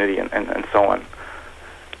Armenian community and so on.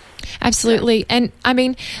 Absolutely. Yeah. And I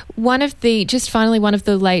mean, one of the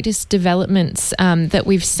latest developments that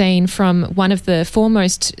we've seen from one of the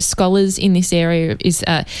foremost scholars in this area is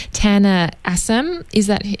Taner Assam. Is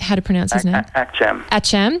that how to pronounce his name?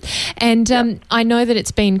 Acham. And I know that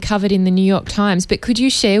it's been covered in the New York Times, but could you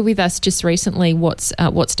share with us just recently what's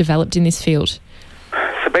developed in this field?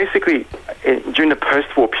 So basically, during the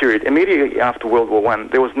post-war period, immediately after World War I,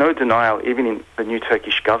 there was no denial, even in the new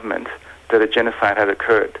Turkish government, that a genocide had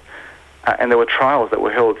occurred. And there were trials that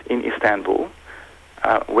were held in Istanbul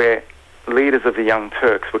where leaders of the Young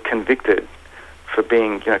Turks were convicted for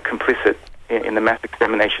being complicit in the mass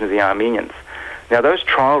extermination of the Armenians. Now, those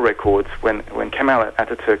trial records, when Kemal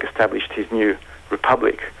Atatürk established his new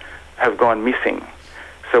republic, have gone missing.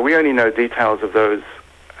 So we only know details of those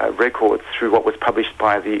records through what was published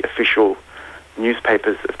by the official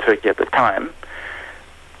newspapers of Turkey at the time.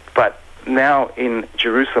 But now in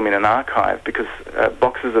Jerusalem, in an archive, because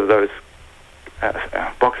boxes of those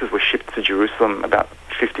boxes were shipped to Jerusalem about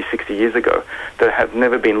 50, 60 years ago that have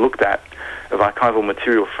never been looked at, of archival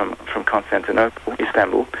material from Constantinople,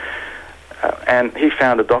 Istanbul. And he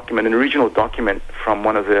found an original document from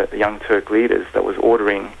one of the Young Turk leaders that was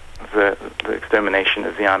ordering the extermination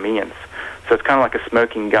of the Armenians. So it's kind of like a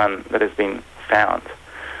smoking gun that has been found.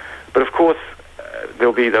 But of course,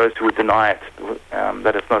 there'll be those who would deny it,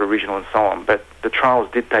 that it's not original and so on. But the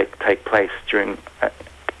trials did take place during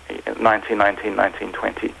 1919,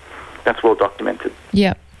 1920. That's well documented.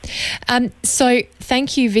 Yeah. So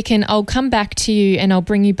thank you, Vicken. I'll come back to you and I'll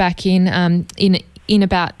bring you back in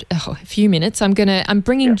about a few minutes. I'm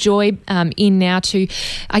bringing Joy in now to,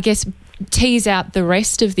 I guess, tease out the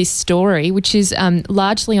rest of this story, which is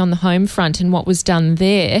largely on the home front and what was done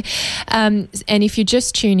there. And if you're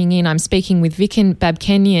just tuning in, I'm speaking with Vicken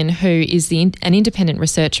Babkenian, who is an independent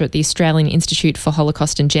researcher at the Australian Institute for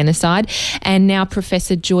Holocaust and Genocide, and now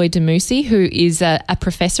Professor Joy Damousi, who is a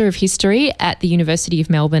professor of history at the University of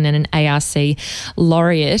Melbourne and an ARC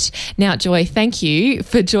laureate. Now, Joy, thank you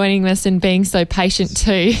for joining us and being so patient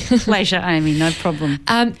too. Pleasure, Amy, no problem.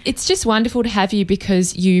 It's just wonderful to have you,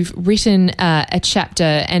 because you've written a chapter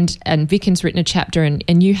and Vicken's written a chapter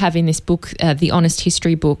and you have in this book, the Honest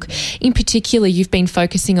History book. In particular, you've been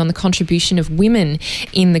focusing on the contribution of women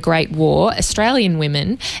in the Great War, Australian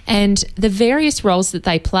women, and the various roles that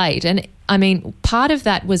they played. And I mean, part of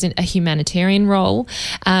that was a humanitarian role.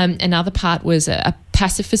 Another part was a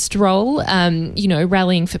pacifist role,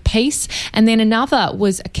 rallying for peace. And then another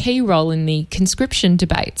was a key role in the conscription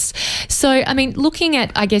debates. So, I mean, looking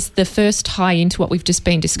at, I guess, the first tie into what we've just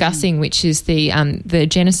been discussing, which is the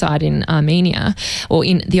genocide in Armenia, or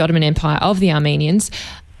in the Ottoman Empire of the Armenians,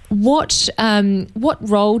 what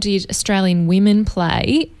role did Australian women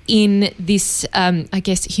play in this,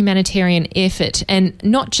 humanitarian effort? And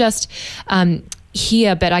not just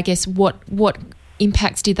here, but I guess what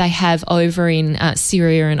impacts did they have over in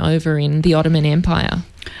Syria and over in the Ottoman Empire?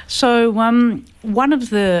 So one of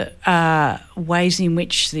the ways in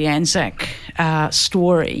which the Anzac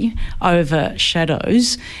story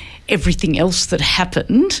overshadows everything else that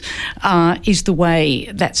happened is the way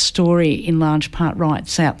that story in large part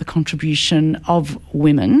writes out the contribution of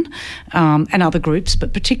women and other groups,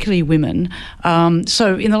 but particularly women.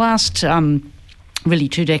 So in the last really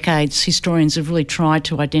 2 decades, historians have really tried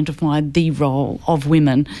to identify the role of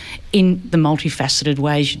women in the multifaceted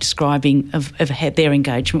ways you're describing of their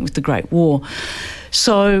engagement with the Great War.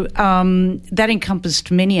 So that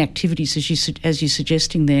encompassed many activities, as you're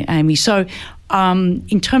suggesting there, Amy. So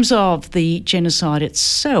in terms of the genocide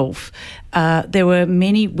itself, there were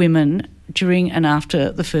many women during and after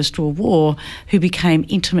the First World War who became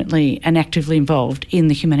intimately and actively involved in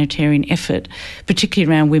the humanitarian effort, particularly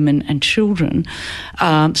around women and children.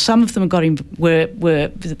 Some of them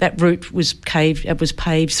that route was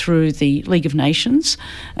paved through the League of Nations,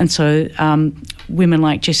 and so women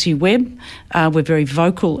like Jessie Webb were very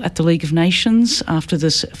vocal at the League of Nations after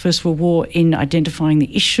this First World War in identifying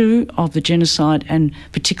the issue of the genocide and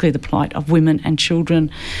particularly the plight of women and children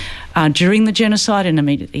during the genocide and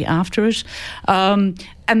immediately after it. And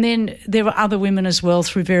then there were other women as well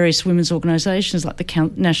through various women's organisations like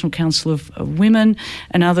the National Council of Women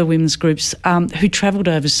and other women's groups who travelled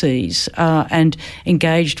overseas and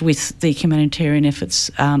engaged with the humanitarian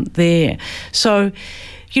efforts there. So,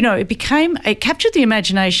 it captured the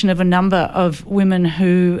imagination of a number of women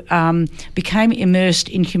who became immersed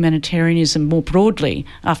in humanitarianism more broadly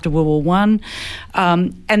after World War I.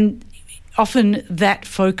 And often that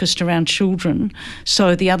focused around children.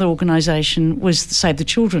 So the other organisation was the Save the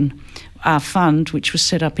Children Fund, which was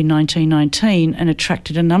set up in 1919 and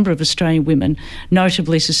attracted a number of Australian women,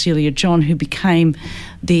 notably Cecilia John, who became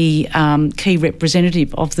the key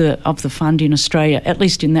representative of the fund in Australia, at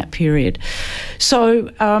least in that period. So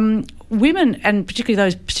women, and particularly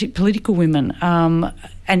those political women,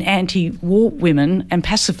 and anti-war women and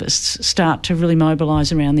pacifists start to really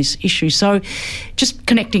mobilise around this issue. So just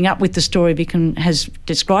connecting up with the story Vicken has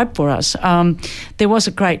described for us, there was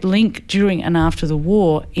a great link during and after the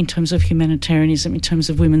war in terms of humanitarianism, in terms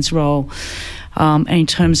of women's role, and in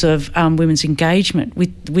terms of women's engagement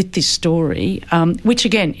with this story, which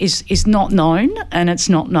again is not known, and it's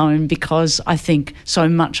not known because I think so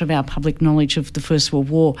much of our public knowledge of the First World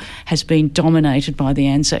War has been dominated by the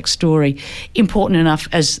Anzac story. Important enough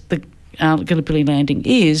as the Gallipoli landing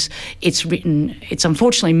is, it's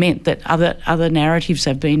unfortunately meant that other narratives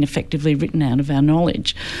have been effectively written out of our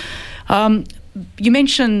knowledge. You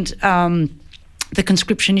mentioned the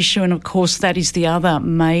conscription issue, and of course that is the other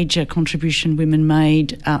major contribution women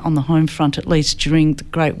made on the home front, at least during the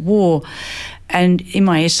Great War. And in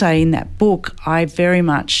my essay in that book, I very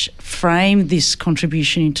much frame this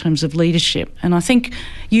contribution in terms of leadership. And I think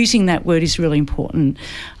using that word is really important.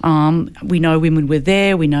 We know women were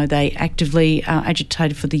there. We know they actively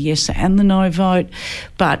agitated for the yes and the no vote.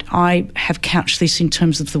 But I have couched this in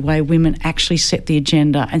terms of the way women actually set the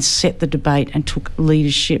agenda and set the debate and took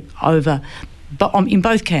leadership over, but in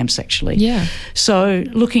both camps, actually. Yeah. So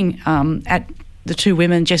looking at the two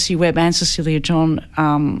women, Jessie Webb and Cecilia John,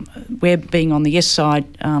 Webb being on the yes side,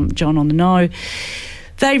 John on the no,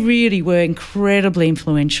 they really were incredibly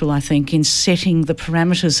influential, I think, in setting the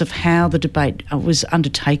parameters of how the debate was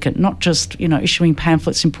undertaken, not just, issuing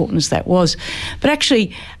pamphlets, important as that was, but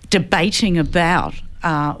actually debating about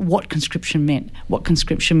what conscription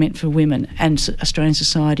meant for women and Australian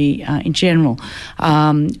society in general,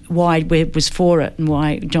 why Webb was for it and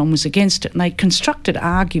why John was against it, and they constructed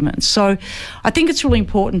arguments. So I think it's really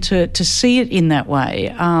important to see it in that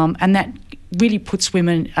way, and that really puts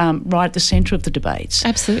women right at the centre of the debates.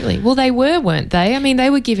 Absolutely. Well, they weren't they? I mean, they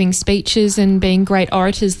were giving speeches and being great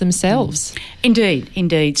orators themselves.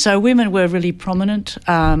 Indeed. So women were really prominent,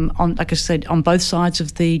 like I said, on both sides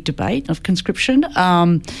of the debate of conscription,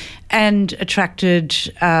 and attracted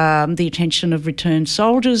the attention of returned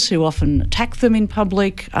soldiers who often attacked them in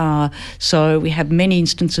public. So we have many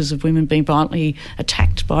instances of women being violently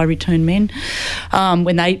attacked by returned men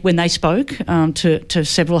when they spoke to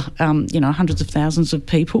several, hundreds of thousands of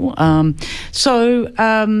people. So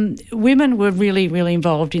women were really, really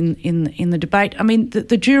involved in the debate. I mean,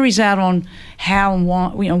 the jury's out on how and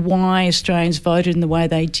why Australians voted in the way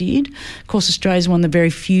they did. Of course, Australia is one of the very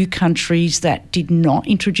few countries that did not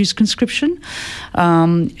introduce conscription,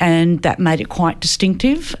 and that made it quite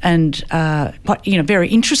distinctive and quite, very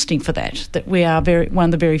interesting for that we are one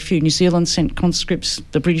of the very few. New Zealand sent conscripts,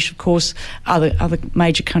 the British, of course, other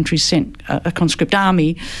major countries sent a conscript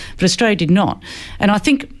army, but Australia did not. And I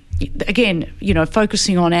think again,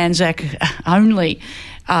 focusing on Anzac only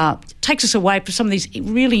takes us away from some of these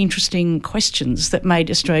really interesting questions that made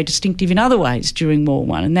Australia distinctive in other ways during World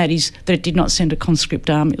War I, and that is that it did not send a conscript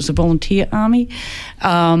army; it was a volunteer army,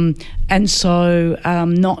 and so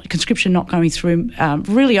conscription not going through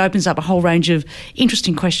really opens up a whole range of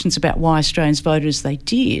interesting questions about why Australians voted as they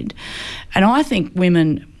did, and I think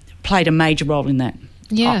women played a major role in that.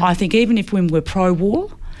 Yeah, I think even if women were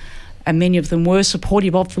pro-war, and many of them were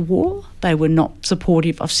supportive of the war, they were not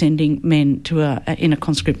supportive of sending men to in a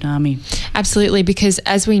conscript army. Absolutely, because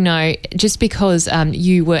as we know, just because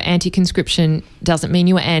you were anti-conscription doesn't mean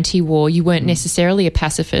you were anti-war. You weren't necessarily a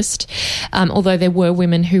pacifist, although there were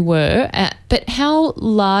women who were. But how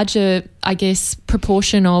large a,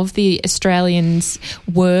 proportion of the Australians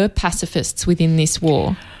were pacifists within this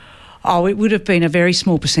war? Oh, it would have been a very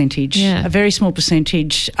small percentage, and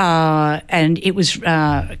it was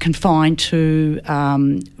confined to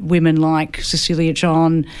women like Cecilia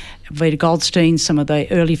John, Vita Goldstein, some of the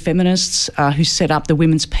early feminists who set up the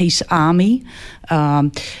Women's Peace Army.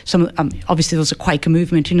 Obviously, there was a Quaker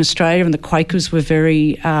movement in Australia, and the Quakers were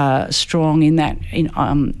very strong in that,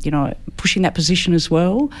 pushing that position as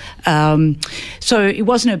well. So it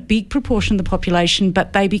wasn't a big proportion of the population,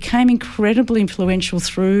 but they became incredibly influential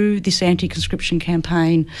through this anti-conscription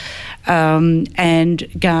campaign and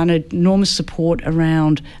garnered enormous support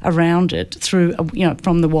around it through,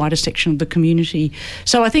 from the wider section of the community.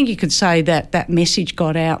 So I think you could say that message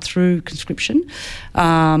got out through conscription,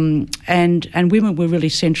 and women were really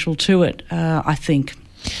central to it, I think.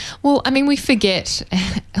 Well, we forget,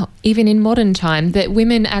 even in modern time, that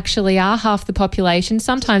women actually are half the population,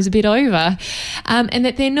 sometimes a bit over, and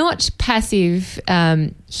that they're not passive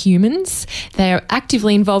humans. They are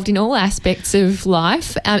actively involved in all aspects of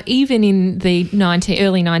life, even in the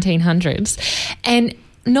early 1900s. And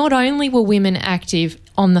not only were women active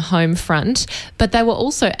on the home front, but they were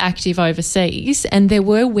also active overseas, and there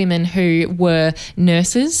were women who were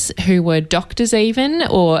nurses, who were doctors even,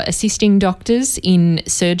 or assisting doctors in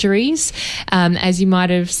surgeries. As you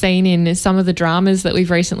might have seen in some of the dramas that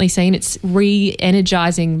we've recently seen, it's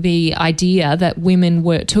re-energising the idea that women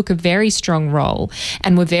took a very strong role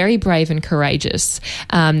and were very brave and courageous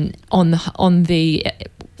on the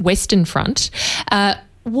Western Front.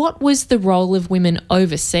 What was the role of women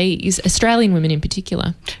overseas, Australian women in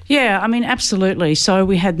particular? Yeah, absolutely. So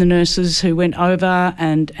we had the nurses who went over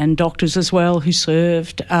and doctors as well who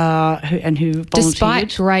served who volunteered.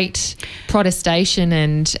 Despite great protestation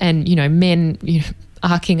and men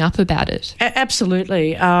arcing up about it.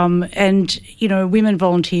 Absolutely. Women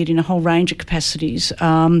volunteered in a whole range of capacities,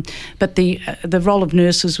 but the role of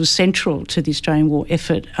nurses was central to the Australian war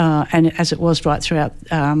effort, and as it was right throughout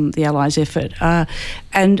the Allies' effort.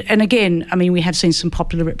 And again, we have seen some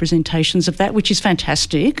popular representations of that, which is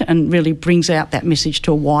fantastic and really brings out that message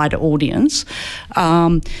to a wider audience.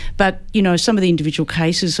 But some of the individual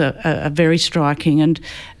cases are very striking, and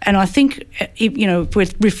I think if we're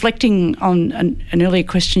reflecting on an earlier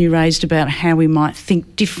question you raised about how we might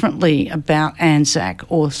think differently about Anzac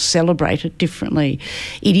or celebrate it differently,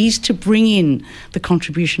 it is to bring in the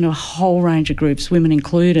contribution of a whole range of groups, women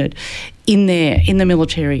included, in the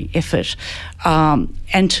military effort,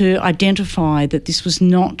 and to identify that this was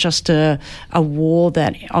not just a war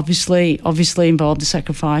that obviously involved the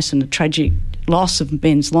sacrifice and the tragic loss of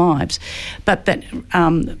men's lives, but that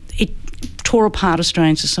it tore apart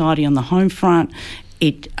Australian society on the home front.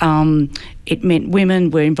 It meant women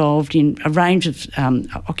were involved in a range of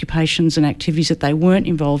occupations and activities that they weren't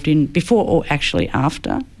involved in before or actually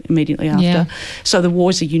immediately after. Yeah. So the war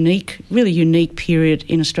is a really unique period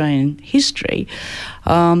in Australian history.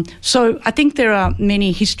 So I think there are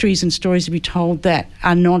many histories and stories to be told that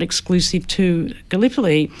are not exclusive to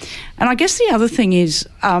Gallipoli. And I guess the other thing is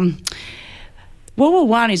World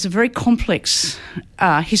War I is a very complex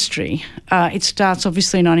history. It starts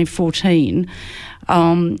obviously in 1914,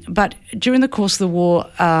 but during the course of the war,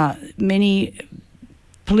 many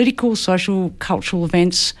political, social, cultural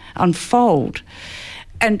events unfold.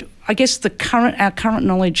 And I guess our current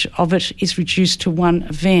knowledge of it is reduced to one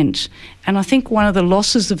event. And I think one of the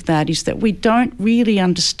losses of that is that we don't really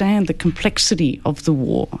understand the complexity of the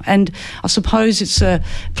war. And I suppose it's a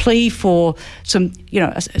plea for some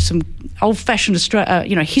old-fashioned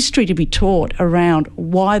history to be taught around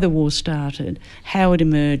why the war started, how it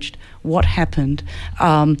emerged, what happened,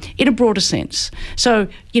 in a broader sense. So,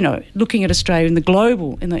 looking at Australia in the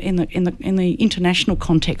global, in the international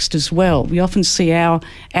context as well, we often see our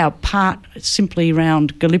part simply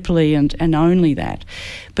around Gallipoli and only that.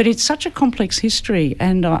 But it's such a complex history,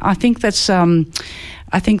 and I think that's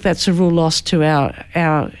a real loss to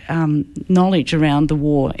our knowledge around the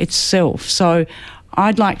war itself. So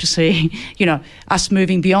I'd like to see, us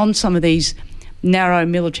moving beyond some of these narrow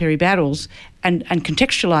military battles and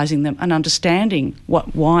contextualising them and understanding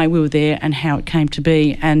why we were there and how it came to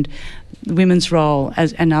be, and women's role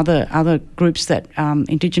and other groups that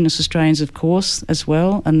Indigenous Australians, of course, as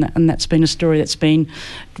well, and that's been a story that's been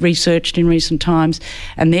researched in recent times,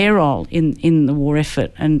 and their role in the war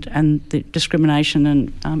effort and the discrimination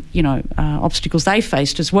and obstacles they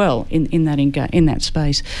faced as well in that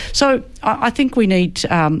space. So I think we need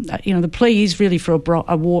the plea is really for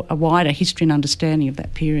a wider history and understanding of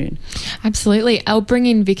that period. Absolutely. I'll bring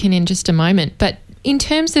in Vicken in just a moment, but in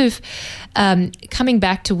terms of coming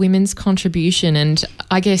back to women's contribution and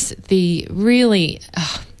I guess the really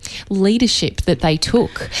leadership that they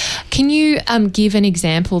took, can you give an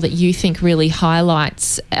example that you think really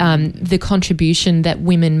highlights the contribution that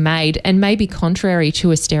women made and maybe contrary to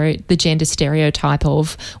the gender stereotype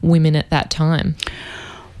of women at that time?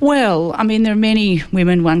 Well, I mean, there are many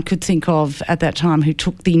women one could think of at that time who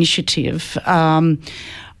took the initiative.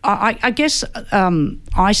 I guess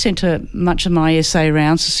I centre much of my essay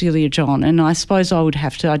around Cecilia John, and I suppose I would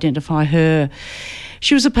have to identify her.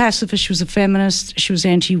 She was a pacifist, she was a feminist, she was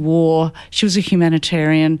anti-war, she was a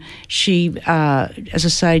humanitarian. She, as I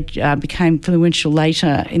say, became influential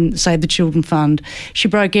later in, say, the Children Fund. She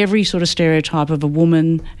broke every sort of stereotype of a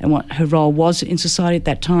woman and what her role was in society at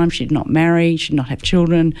that time. She did not marry, she did not have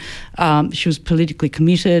children. She was politically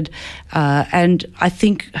committed. And I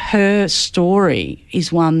think her story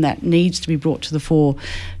is one that needs to be brought to the fore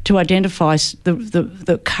to identify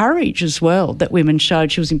the courage as well that women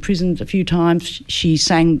showed. She was imprisoned a few times. She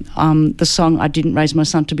sang the song "I Didn't Raise My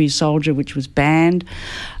Son to Be a Soldier," which was banned.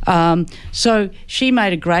 So she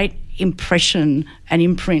made a great impression and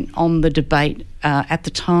imprint on the debate at the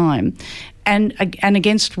time, and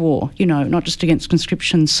against war, not just against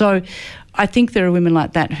conscription. So I think there are women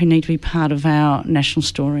like that who need to be part of our national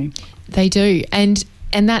story. They do.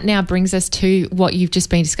 And that now brings us to what you've just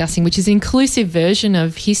been discussing, which is an inclusive version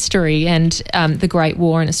of history and the Great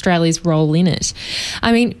War and Australia's role in it.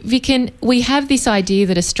 I mean, Vicken, we have this idea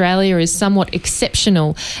that Australia is somewhat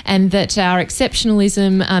exceptional and that our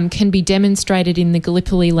exceptionalism can be demonstrated in the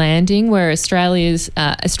Gallipoli landing, where Australians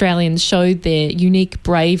showed their unique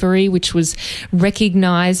bravery, which was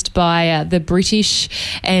recognised by the British.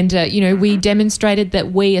 And, we demonstrated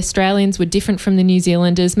that we Australians were different from the New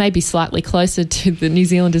Zealanders, maybe slightly closer to the New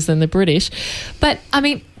Zealanders than the British. But, I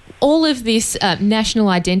mean, all of this national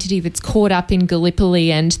identity that's caught up in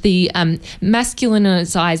Gallipoli and the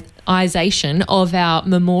masculinisation of our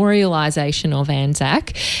memorialisation of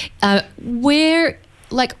Anzac, where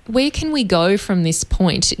can we go from this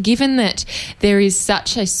point, given that there is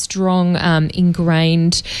such a strong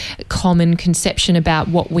ingrained common conception about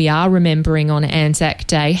what we are remembering on Anzac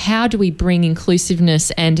Day? How do we bring inclusiveness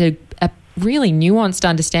and a really nuanced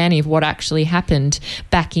understanding of what actually happened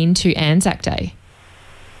back into Anzac Day?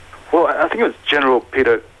 Well, I think it was General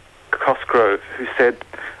Peter Cosgrove who said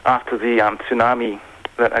after the tsunami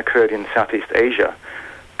that occurred in Southeast Asia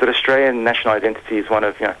that Australian national identity is one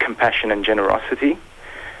of compassion and generosity.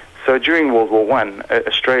 So during World War I,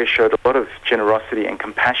 Australia showed a lot of generosity and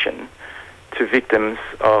compassion to victims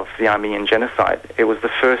of the Armenian genocide. It was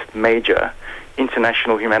the first major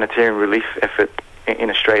international humanitarian relief effort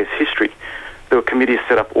in Australia's history. There were committees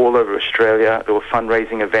set up all over Australia. There were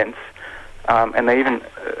fundraising events, and they even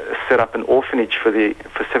set up an orphanage for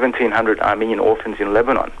 1,700 Armenian orphans in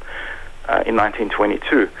Lebanon in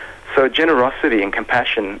 1922. So generosity and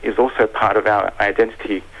compassion is also part of our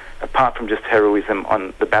identity, apart from just heroism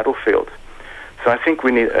on the battlefield. So I think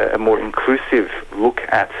we need a more inclusive look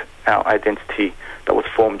at our identity that was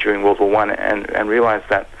formed during World War I and realise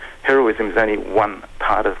that heroism is only one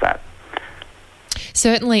part of that.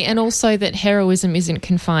 Certainly, and also that heroism isn't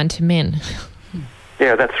confined to men.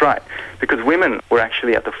 Yeah, that's right, because women were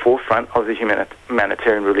actually at the forefront of the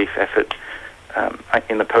humanitarian relief effort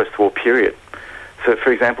in the post-war period. So,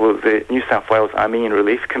 for example, the New South Wales Armenian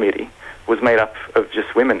Relief Committee was made up of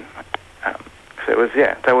just women. So it was,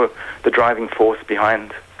 they were the driving force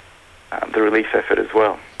behind the relief effort as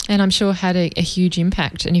well. And I'm sure had a huge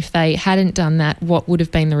impact. And if they hadn't done that, what would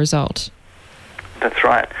have been the result? That's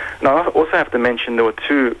right. And I also have to mention there were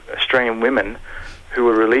two Australian women who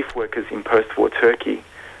were relief workers in post-war Turkey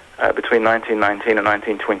between 1919 and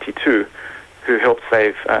 1922 who helped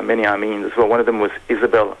save many Armenians as well. One of them was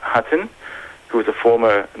Isabel Hutton, who was a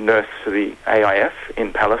former nurse for the AIF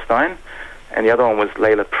in Palestine, and the other one was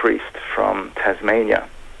Layla Priest from Tasmania,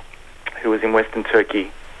 who was in Western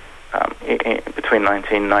Turkey between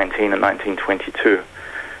 1919 and 1922.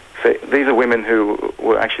 So these are women who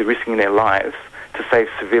were actually risking their lives to save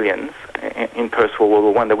civilians in post-war World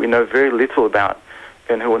War I that we know very little about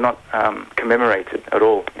and who are not commemorated at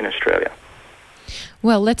all in Australia.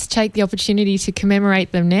 Well, let's take the opportunity to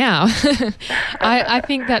commemorate them now. I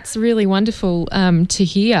think that's really wonderful to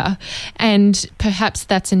hear, and perhaps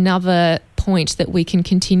that's another point that we can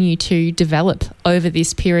continue to develop over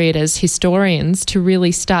this period as historians, to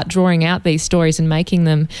really start drawing out these stories and making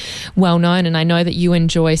them well known. And I know that you and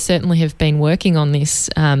Joy certainly have been working on this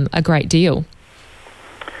a great deal.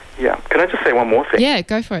 Yeah. Can I just say one more thing? Yeah,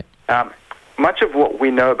 go for it. Much of what we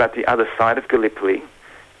know about the other side of Gallipoli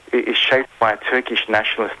is shaped by a Turkish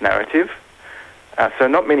nationalist narrative. So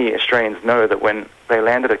not many Australians know that when they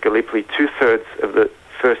landed at Gallipoli, 2/3 of the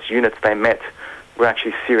first units they met were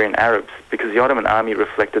actually Syrian Arabs, because the Ottoman army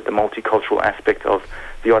reflected the multicultural aspect of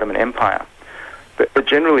the Ottoman Empire. But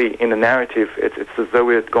generally, in the narrative, it's as though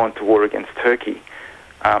we had gone to war against Turkey,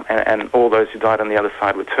 and all those who died on the other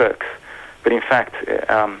side were Turks. But in fact,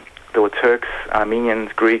 there were Turks,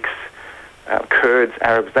 Armenians, Greeks, Kurds,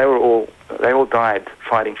 Arabs. They all died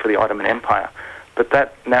fighting for the Ottoman Empire. But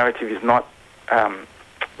that narrative is not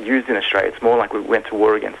used in Australia. It's more like we went to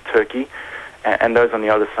war against Turkey, and those on the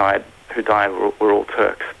other side who died were all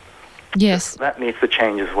Turks. Yes. That needs to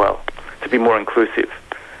change as well, to be more inclusive.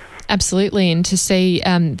 Absolutely, and to see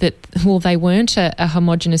that, well, they weren't a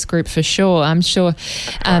homogenous group for sure. I'm sure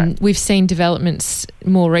we've seen developments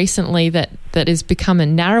more recently that has become a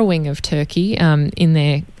narrowing of Turkey in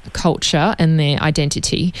their culture and their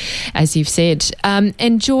identity, as you've said.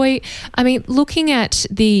 And Joy, I mean, looking at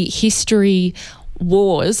the history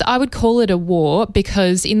wars, I would call it a war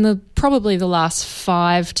because in probably the last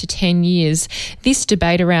 5 to 10 years, this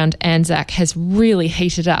debate around Anzac has really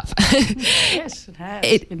heated up. Yes, it has,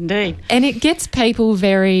 indeed. And it gets people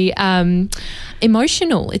very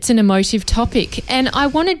emotional. It's an emotive topic. And I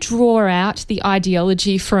want to draw out the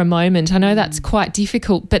ideology for a moment. I know that's quite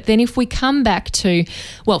difficult, but then if we come back to,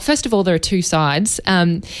 well, first of all, there are two sides,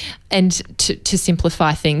 and to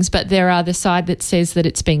simplify things, but there are the side that says that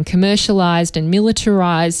it's been commercialised and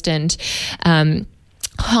militarised and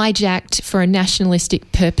hijacked for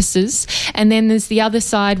nationalistic purposes, and then there's the other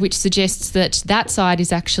side which suggests that side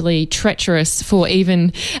is actually treacherous for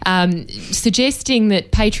even suggesting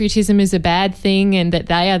that patriotism is a bad thing, and that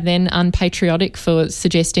they are then unpatriotic for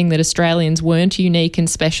suggesting that Australians weren't unique and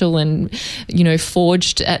special and, you know,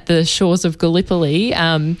 forged at the shores of Gallipoli,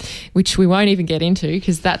 which we won't even get into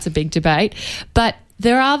because that's a big debate. But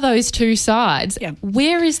there are those two sides. Yeah.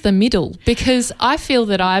 Where is the middle? Because I feel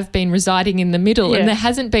that I've been residing in the middle and there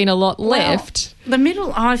hasn't been a lot left. The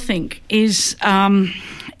middle, I think, is I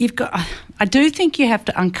do think you have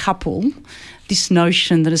to uncouple this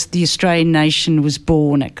notion that the Australian nation was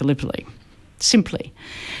born at Gallipoli, simply.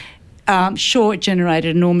 Sure, it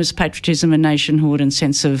generated enormous patriotism and nationhood and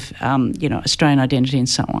sense of, Australian identity and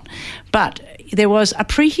so on. But there was a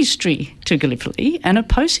prehistory to Gallipoli and a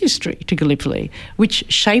post-history to Gallipoli, which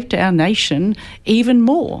shaped our nation even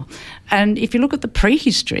more. And if you look at the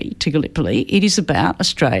prehistory to Gallipoli, it is about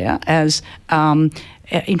Australia as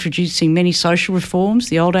introducing many social reforms,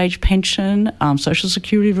 the old age pension, social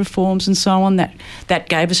security reforms and so on, that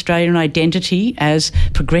gave Australia an identity as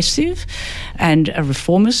progressive and a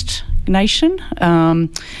reformist nation.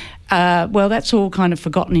 Well, that's all kind of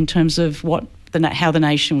forgotten in terms of how the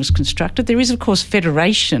nation was constructed. There is, of course,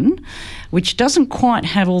 federation, which doesn't quite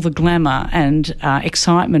have all the glamour and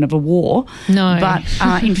excitement of a war. No. But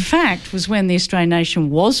in fact was when the Australian nation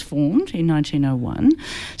was formed in 1901.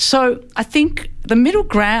 So I think the middle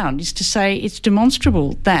ground is to say it's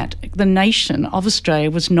demonstrable that the nation of Australia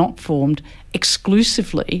was not formed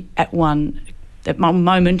exclusively at one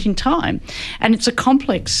moment in time. And it's a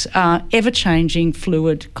complex, ever-changing,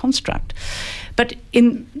 fluid construct. But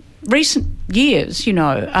in recent years,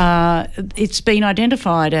 it's been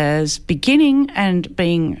identified as beginning and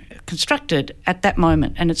being constructed at that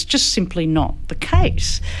moment, and it's just simply not the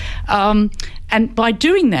case. And by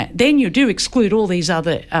doing that, then you do exclude all these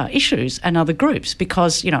other issues and other groups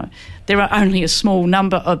because, there are only a small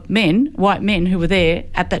number of white men who were there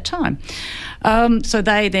at that time. So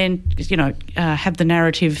they then, have the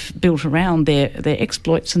narrative built around their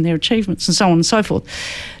exploits and their achievements and so on and so forth.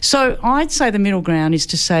 So I'd say the middle ground is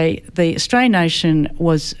to say the Australian nation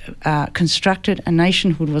was constructed, and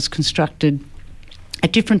nationhood was constructed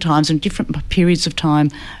at different times and different periods of time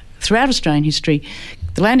throughout Australian history.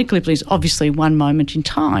 The land of Gallipoli is obviously one moment in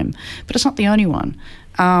time, but it's not the only one.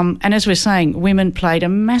 And as we're saying, women played a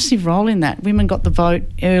massive role in that. Women got the vote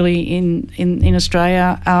early in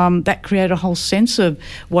Australia. That created a whole sense of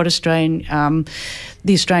what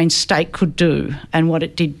the Australian state could do and what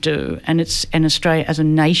it did do, and Australia as a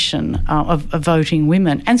nation of voting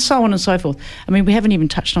women, and so on and so forth. I mean, we haven't even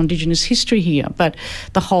touched on Indigenous history here, but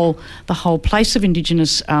the whole place of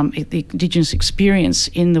Indigenous, the Indigenous experience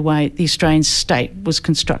in the way the Australian state was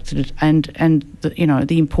constructed, and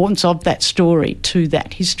the importance of that story to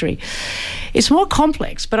that history. It's more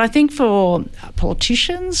complex, but I think for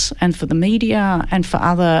politicians and for the media and for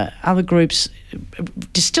other groups,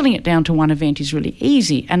 distilling it down to one event is really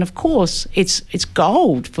easy. And of course, it's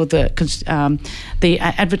gold for the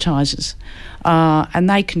advertisers, and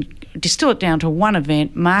they can distill it down to one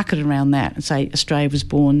event, market around that, and say Australia was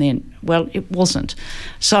born then. Well, it wasn't.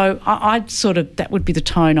 So that would be the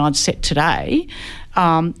tone I'd set today.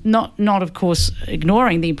 Not of course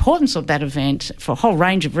ignoring the importance of that event for a whole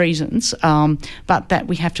range of reasons, but that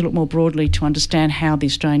we have to look more broadly to understand how the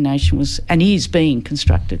Australian nation was and is being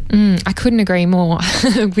constructed. I couldn't agree more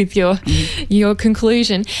with your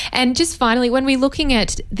conclusion. And just finally, when we're looking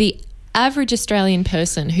at the average Australian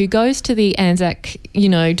person who goes to the Anzac,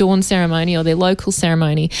 dawn ceremony or their local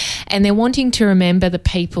ceremony, and they're wanting to remember the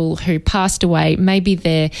people who passed away, maybe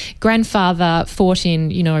their grandfather fought in,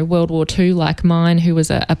 World War II like mine, who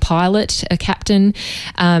was a pilot, a captain,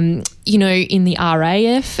 in the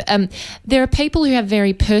RAF. There are people who have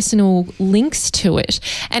very personal links to it,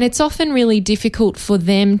 and it's often really difficult for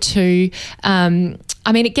them to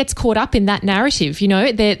it gets caught up in that narrative.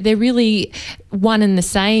 They're really one and the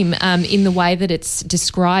same in the way that it's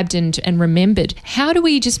described and remembered. How do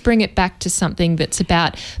we just bring it back to something that's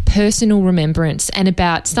about personal remembrance and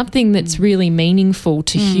about something that's really meaningful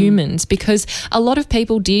to humans? Because a lot of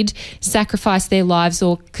people did sacrifice their lives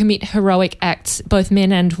or commit heroic acts, both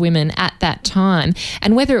men and women, at that time.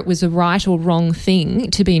 And whether it was a right or wrong thing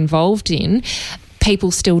to be involved in,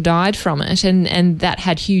 people still died from it, and that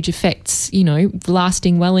had huge effects,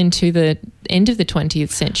 lasting well into the end of the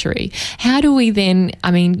 20th century. How do we then,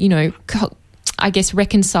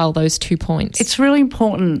 reconcile those 2 points? It's really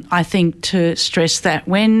important, I think, to stress that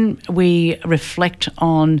when we reflect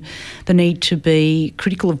on the need to be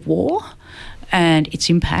critical of war and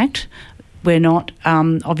its impact, we're not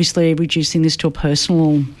obviously reducing this to a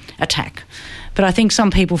personal attack. But I think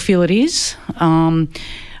some people feel it is.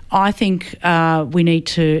 I think we need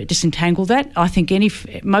to disentangle that. I think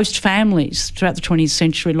most families throughout the 20th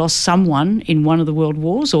century lost someone in one of the world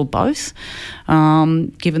wars or both,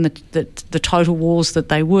 given the total wars that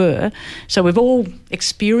they were. So we've all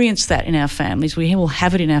experienced that in our families. We all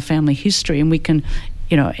have it in our family history, and we can,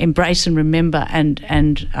 embrace and remember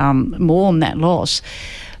and mourn that loss.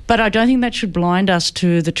 But I don't think that should blind us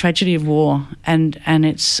to the tragedy of war and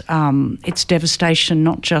its devastation,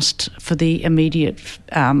 not just for the immediate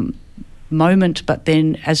moment, but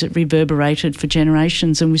then as it reverberated for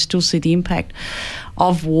generations. And we still see the impact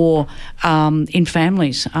of war in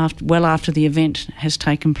families after the event has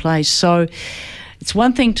taken place. So it's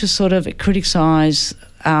one thing to sort of criticise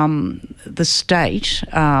the state,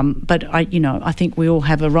 but I think we all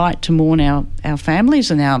have a right to mourn our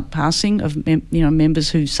families and our passing of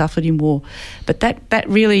members who suffered in war. But that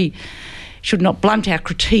really should not blunt our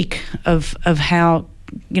critique of how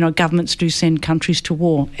governments do send countries to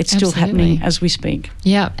war. It's still happening as we speak.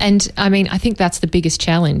 Yeah, and I think that's the biggest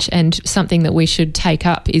challenge, and something that we should take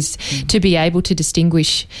up is to be able to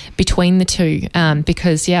distinguish between the two,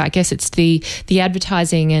 because I guess it's the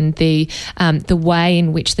advertising and the way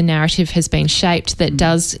in which the narrative has been shaped that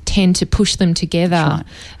does tend to push them together. Right.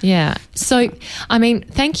 Yeah. So,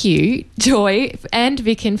 thank you, Joy and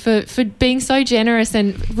Vicken, for being so generous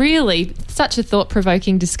and really such a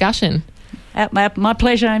thought-provoking discussion. My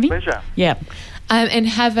pleasure, Amy. Pleasure. Yeah. And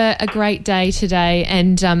have a great day today,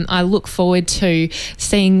 and I look forward to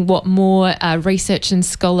seeing what more research and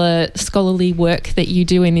scholarly work that you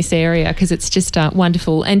do in this area, because it's just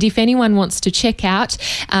wonderful. And if anyone wants to check out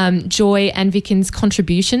Joy and Vicken's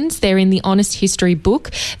contributions, they're in the Honest History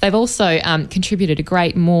book. They've also contributed a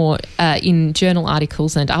great more in journal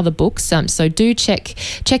articles and other books, so do check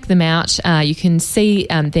them out. You can see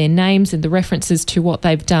their names and the references to what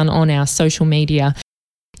they've done on our social media.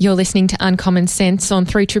 You're listening to Uncommon Sense on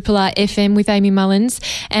 3RRR FM with Amy Mullins,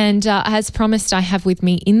 and as promised, I have with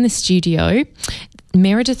me in the studio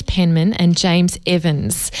Meredith Penman and James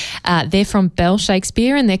Evans. They're from Bell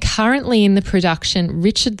Shakespeare, and they're currently in the production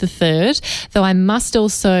Richard III, though I must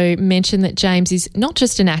also mention that James is not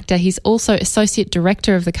just an actor, he's also Associate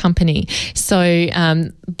Director of the company. So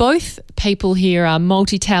both people here are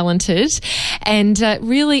multi-talented, and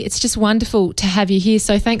really it's just wonderful to have you here.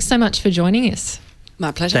 So thanks so much for joining us.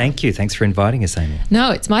 My pleasure. Thank you. Thanks for inviting us, Amy. No,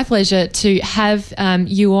 it's my pleasure to have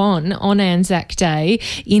you on Anzac Day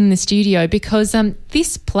in the studio, because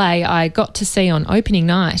this play I got to see on opening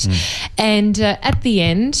night. And at the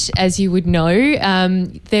end, as you would know,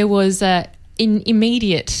 there was in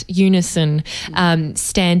immediate unison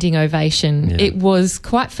standing ovation. Yeah. It was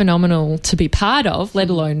quite phenomenal to be part of, let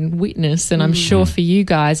alone witness. And I'm sure for you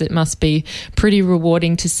guys it must be pretty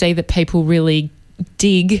rewarding to see that people really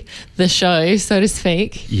dig the show, so to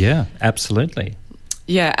speak. Yeah, absolutely.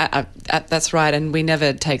 Yeah, that's right. And we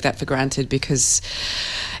never take that for granted, because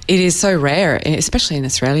it is so rare, especially in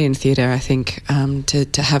Australian theatre, I think,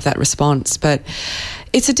 to have that response. But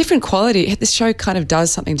it's a different quality. This show kind of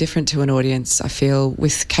does something different to an audience, I feel,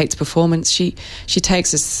 with Kate's performance. She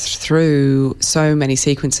takes us through so many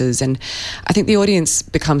sequences, and I think the audience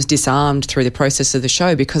becomes disarmed through the process of the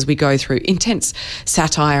show, because we go through intense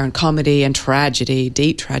satire and comedy and tragedy,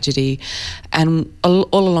 deep tragedy, and all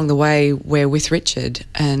along the way we're with Richard,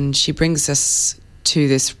 and she brings us to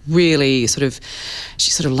this really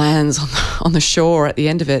she lands on the shore at the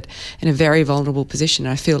end of it in a very vulnerable position.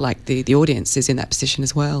 And I feel like the audience is in that position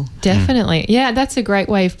as well. Definitely. Yeah, that's a great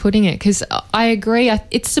way of putting it, because I agree.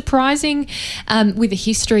 It's surprising with a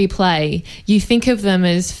history play, you think of them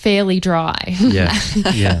as fairly dry. Yeah.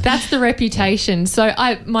 That's the reputation. So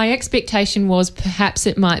my expectation was perhaps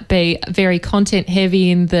it might be very content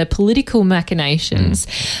heavy in the political machinations,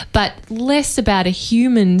 but less about a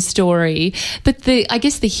human story. But I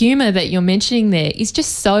guess the humour that you're mentioning there is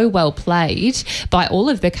just so well played by all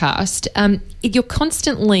of the cast. You're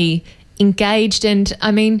constantly engaged, and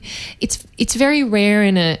I mean, it's very rare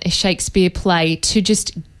in a Shakespeare play to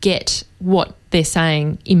just get what they're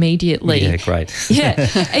saying immediately. Yeah, great. Yeah,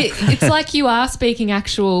 it's like you are speaking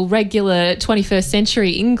actual regular 21st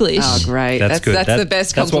century English. Oh, great. That's good. That's the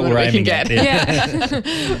best compliment we can get.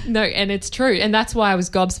 Yeah. No, and it's true. And that's why I was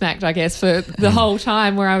gobsmacked, I guess, for the whole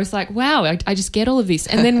time, where I was like, wow, I just get all of this.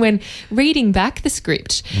 And then when reading back the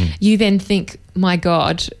script, you then think, my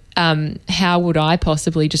God, how would I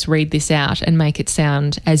possibly just read this out and make it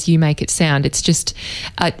sound as you make it sound? It's just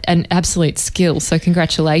an absolute skill. So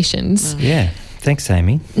congratulations. Yeah. Thanks,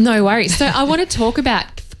 Amy. No worries. So I want to talk about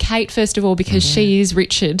Kate first of all, because she is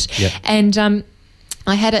Richard. Yep. And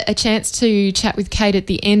I had a chance to chat with Kate at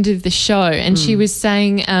the end of the show, and she was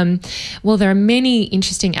saying, well, there are many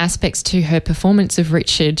interesting aspects to her performance of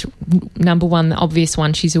Richard. Number one, the obvious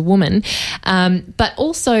one, she's a woman, but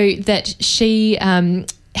also that she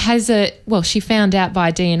she found out by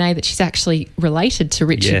DNA that she's actually related to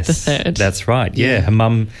Richard III. That's right. Yeah, her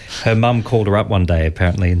mum called her up one day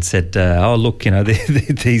apparently and said, "Oh, look,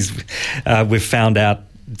 these we've found out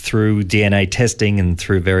through DNA testing and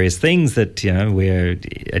through various things that we're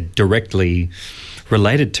directly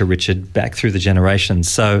related to Richard back through the generations."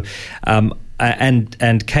 So,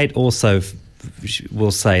 and Kate also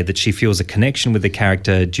will say that she feels a connection with the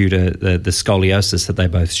character due to the scoliosis that they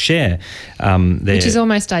both share, which is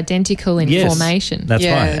almost identical in formation. That's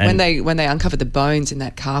right. And when they uncovered the bones in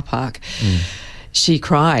that car park, she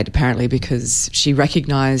cried apparently because she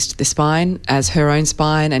recognised the spine as her own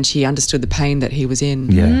spine, and she understood the pain that he was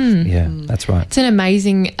in. Yeah, that's right. It's an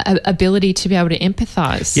amazing ability to be able to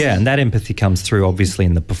empathise. Yeah, and that empathy comes through obviously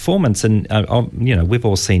in the performance. And we've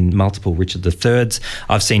all seen multiple Richard III's.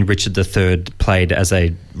 I've seen Richard III played as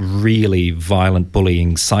a really violent,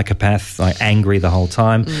 bullying psychopath, angry the whole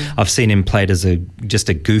time. I've seen him played as just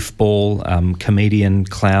a goofball, comedian,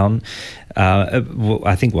 clown.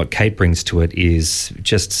 I think what Kate brings to it is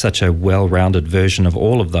just such a well-rounded version of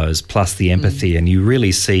all of those, plus the empathy, and you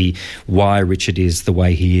really see why Richard is the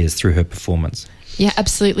way he is through her performance. Yeah,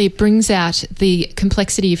 absolutely. It brings out the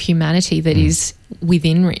complexity of humanity that is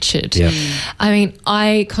within Richard. Yep. I mean,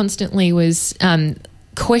 I constantly was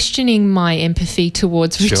questioning my empathy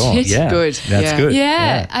towards Richard. Sure, yeah. Good. That's good.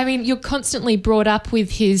 Yeah. I mean, you're constantly brought up with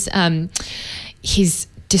his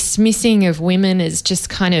dismissing of women as just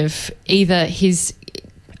kind of either his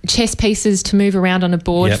chess pieces to move around on a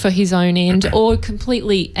board for his own end, or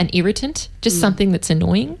completely an irritant, just something that's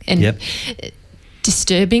annoying and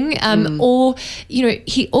disturbing, or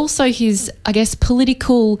he also his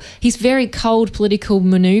very cold political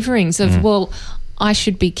manoeuvrings of I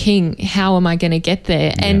should be king. How am I going to get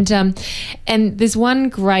there? Yeah. And there's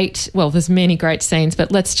there's many great scenes,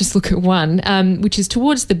 but let's just look at one, which is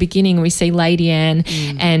towards the beginning. We see Lady Anne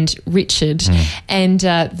and Richard, and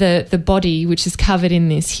the body, which is covered in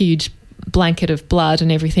this huge blanket of blood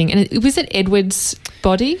and everything. And was it Edward's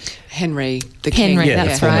body? Henry, the king. Henry,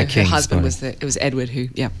 that's right. Her husband was Edward who.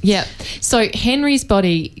 Yeah. So Henry's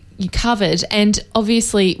body, you covered, and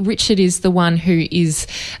obviously Richard is the one who is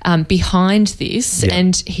behind this,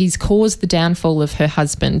 and he's caused the downfall of her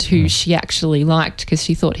husband, who she actually liked because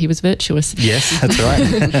she thought he was virtuous. Yes, that's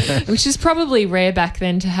right. Which is probably rare back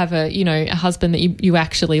then to have a husband that you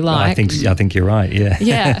actually like. I think you're right. Yeah.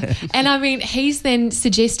 Yeah, and I mean, he's then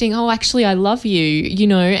suggesting, "Oh, actually, I love you,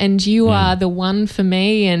 and you are the one for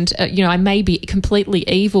me, and I may be completely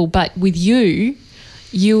evil, but with you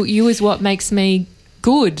is what makes me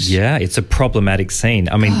good." Yeah, it's a problematic scene.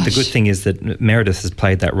 I mean, the good thing is that Meredith has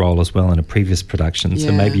played that role as well in a previous production,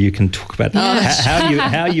 so maybe you can talk about how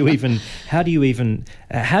do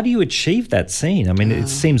you achieve that scene? I mean, it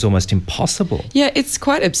seems almost impossible. Yeah, it's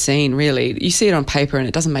quite obscene, really. You see it on paper and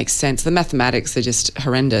it doesn't make sense. The mathematics are just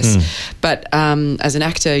horrendous. But as an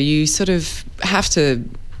actor, you sort of have to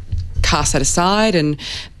cast that aside and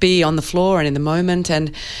be on the floor and in the moment.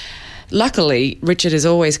 And luckily, Richard is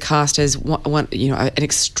always cast as an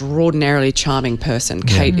extraordinarily charming person.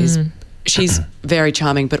 Kate she's very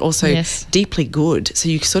charming, but also deeply good. So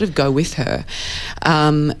you sort of go with her.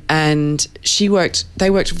 And they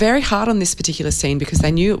worked very hard on this particular scene because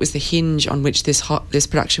they knew it was the hinge on which this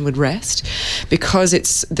production would rest, because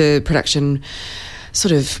the production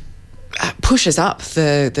sort of pushes up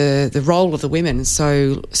the role of the women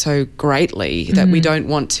so greatly that we don't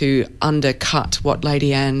want to undercut what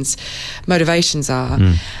Lady Anne's motivations are.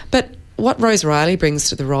 But what Rose Riley brings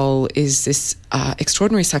to the role is this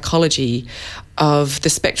extraordinary psychology of the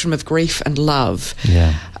spectrum of grief and love,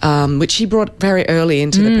 which she brought very early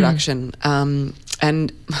into the production.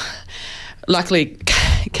 And luckily,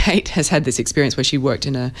 Kate has had this experience where she worked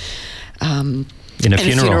in a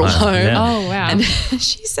funeral home. Yeah. Oh, wow. And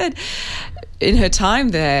she said in her time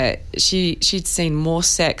there, she'd seen more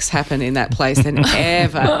sex happen in that place than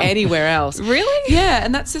ever anywhere else. Really? Yeah,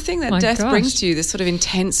 and that's the thing that death brings to you, this sort of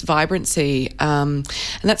intense vibrancy. And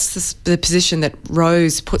that's the position that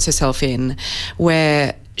Rose puts herself in,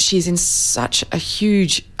 where she's in such a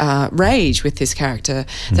huge rage with this character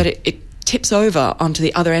that it tips over onto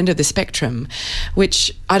the other end of the spectrum,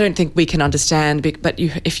 which I don't think we can understand, but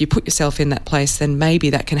if you put yourself in that place, then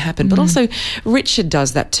maybe that can happen. But also Richard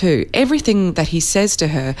does that too. Everything that he says to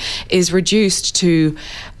her is reduced to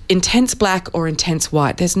intense black or intense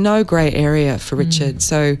white. There's no grey area for Richard.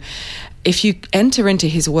 So if you enter into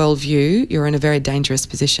his worldview, you're in a very dangerous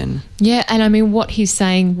position. Yeah, and I mean, what he's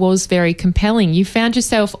saying was very compelling. You found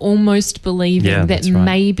yourself almost believing that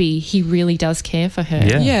maybe he really does care for her.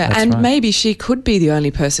 Yeah, and maybe she could be the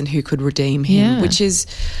only person who could redeem him, which is,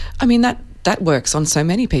 I mean, that works on so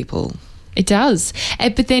many people. It does.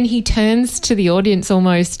 But then he turns to the audience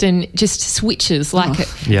almost and just switches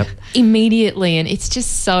immediately, and it's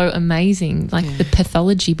just so amazing, the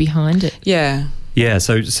pathology behind it. Yeah. Yeah,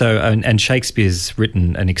 so and Shakespeare's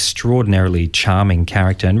written an extraordinarily charming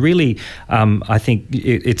character, and really, I think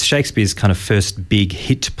it's Shakespeare's kind of first big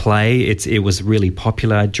hit play. It was really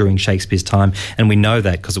popular during Shakespeare's time, and we know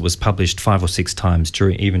that because it was published 5 or 6 times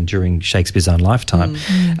during Shakespeare's own lifetime.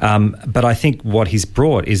 But I think what he's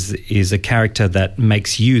brought is a character that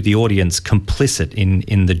makes you, the audience, complicit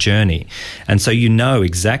in the journey, and so you know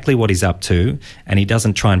exactly what he's up to, and he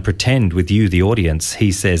doesn't try and pretend with you, the audience.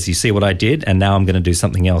 He says, "You see what I did, and now I'm going to do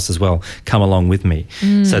something else as well. Come along with me."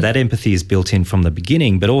 So that empathy is built in from the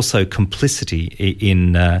beginning, but also complicity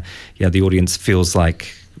in the audience feels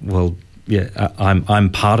like, well, I'm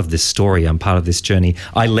part of this story. I'm part of this journey.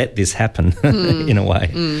 I let this happen in a way.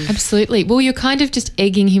 Absolutely. Well, you're kind of just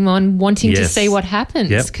egging him on, wanting to see what happens,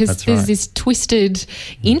 because there's this twisted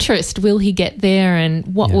interest. Will he get there, and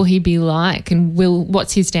what will he be like, and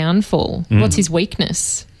what's his downfall? What's his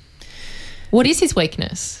weakness? What is his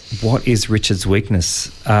weakness? What is Richard's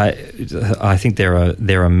weakness? I think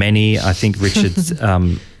there are many. I think Richard's,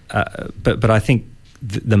 but I think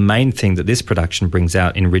the main thing that this production brings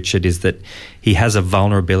out in Richard is that he has a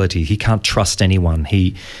vulnerability. He can't trust anyone.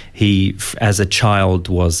 He as a child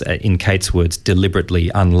was, in Kate's words,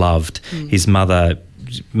 deliberately unloved. His mother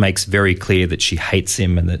makes very clear that she hates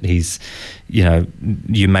him and that he's,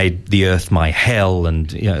 you made the earth my hell,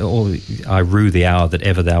 and I rue the hour that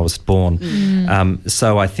ever thou wast born.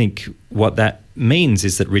 So I think what that means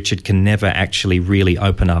is that Richard can never actually really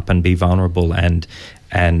open up and be vulnerable and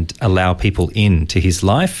allow people into his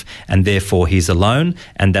life, and therefore he's alone,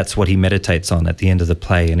 and that's what he meditates on at the end of the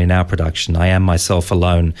play. And in our production, "I am myself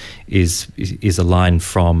alone" is a line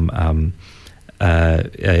from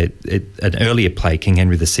an earlier play, King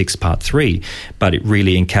Henry VI, Part 3, but it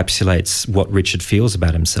really encapsulates what Richard feels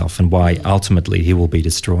about himself and why ultimately he will be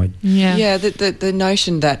destroyed. Yeah, the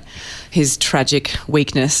notion that his tragic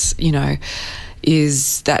weakness,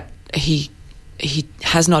 is that he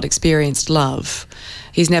has not experienced love.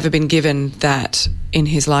 He's never been given that in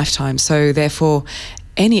his lifetime. So therefore,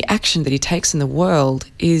 any action that he takes in the world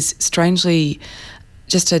is strangely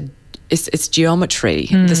just it's geometry.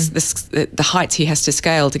 The heights he has to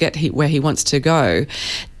scale to get where he wants to go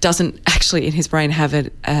doesn't actually in his brain have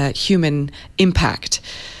a human impact.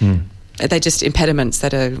 They're just impediments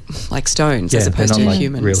that are like stones as opposed to like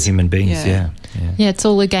humans. Real human beings, yeah, it's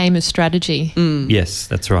all a game of strategy. Yes,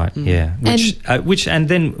 that's right, yeah. And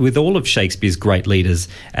then with all of Shakespeare's great leaders,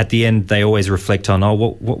 at the end they always reflect on,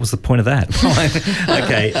 what was the point of that?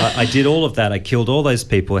 Okay, I did all of that. I killed all those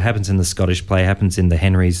people. It happens in the Scottish play, it happens in the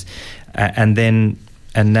Henrys.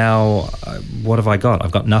 And now what have I got?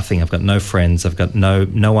 I've got nothing. I've got no friends. I've got no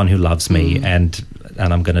one who loves me, and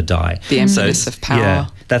I'm going to die. The emptiness of power. Yeah,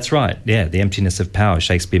 that's right. Yeah, the emptiness of power.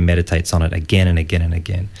 Shakespeare meditates on it again and again and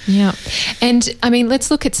again. Yeah. And, I mean, let's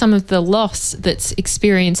look at some of the loss that's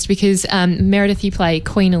experienced because, Meredith, you play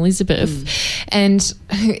Queen Elizabeth, and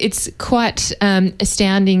it's quite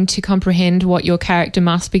astounding to comprehend what your character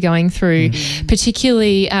must be going through,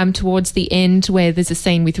 particularly towards the end where there's a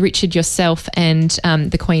scene with Richard, yourself, and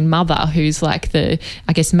the Queen Mother, who's like the,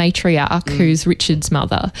 I guess, matriarch, who's Richard's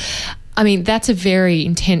mother. I mean, that's a very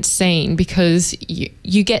intense scene because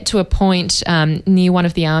you get to a point near one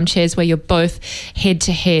of the armchairs where you're both head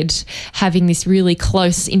to head having this really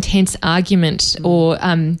close, intense argument, or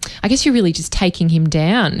I guess you're really just taking him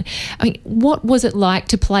down. I mean, what was it like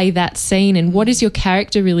to play that scene, and what is your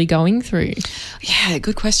character really going through? Yeah,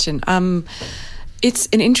 good question. It's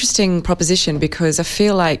an interesting proposition because I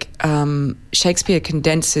feel like Shakespeare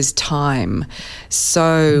condenses time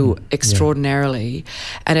so extraordinarily.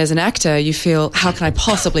 And as an actor, you feel, how can I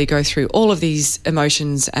possibly go through all of these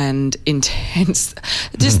emotions and intense,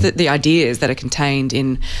 just the ideas that are contained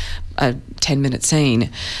in a 10-minute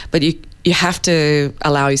scene. But you have to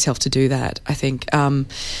allow yourself to do that, I think.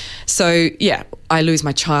 So, yeah, I lose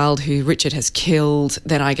my child who Richard has killed.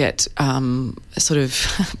 Then I get sort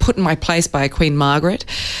of put in my place by Queen Margaret.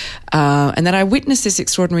 And then I witness this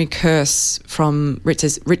extraordinary curse from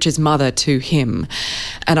Richard's mother to him.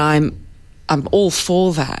 And I'm all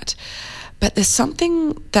for that. But there's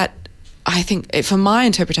something that I think, from my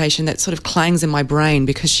interpretation, that sort of clangs in my brain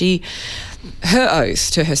because her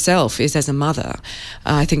oath to herself is as a mother.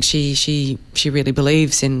 I think she really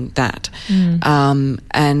believes in that.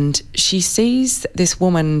 And she sees this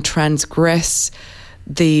woman transgress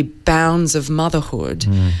the bounds of motherhood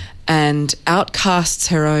and outcasts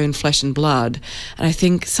her own flesh and blood. And I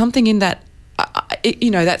think something in that,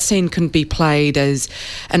 that scene can be played as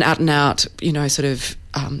an out-and-out, sort of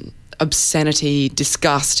obscenity,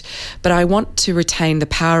 disgust, but I want to retain the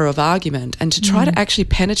power of argument and to try to actually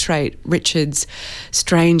penetrate Richard's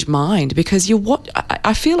strange mind, because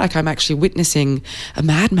I feel like I'm actually witnessing a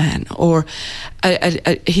madman, or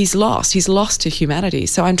he's lost to humanity.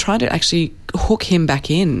 So I'm trying to actually hook him back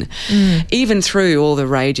in, even through all the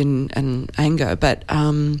rage and anger. But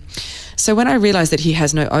so when I realise that he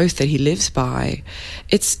has no oath that he lives by,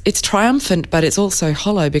 it's triumphant, but it's also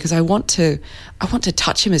hollow because I want to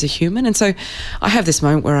touch him as a human. And so I have this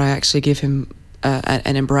moment where I actually give him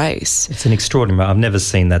an embrace. It's an extraordinary. I've never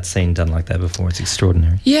seen that scene done like that before. It's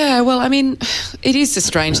extraordinary. Yeah, well, I mean, it is a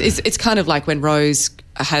strange. It's kind of like when Rose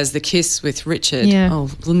has the kiss with Richard. Yeah. Oh,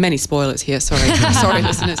 many spoilers here. Sorry, sorry,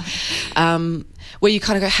 listeners. Where you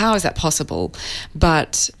kind of go, how is that possible?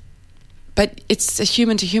 But it's a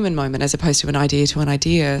human to human moment as opposed to an idea to an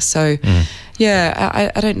idea. So,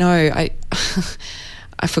 yeah, I don't know.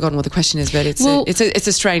 I've forgotten what the question is, but it's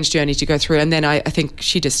a strange journey to go through. And then I think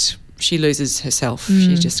she loses herself.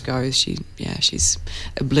 She just goes. She's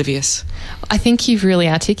oblivious. I think you've really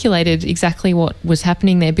articulated exactly what was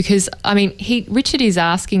happening there, because I mean, Richard is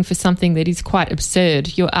asking for something that is quite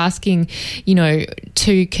absurd. You're asking,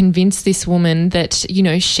 to convince this woman that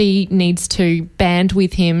she needs to band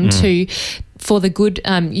with him for the good,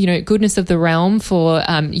 goodness of the realm, for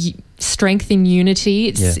strength in unity.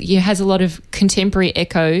 It has a lot of contemporary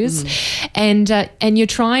echoes, and you're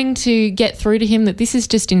trying to get through to him that this is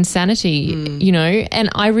just insanity, And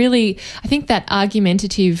I think that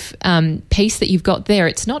argumentative piece that you've got there,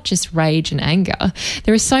 it's not just rage and anger.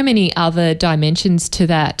 There are so many other dimensions to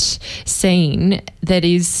that scene that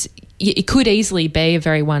is. It could easily be a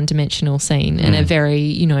very one-dimensional scene and a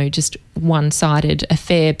very, just one-sided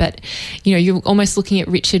affair. But, you're almost looking at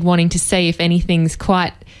Richard wanting to see if anything's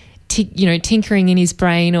quite tinkering in his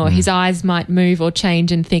brain, or his eyes might move or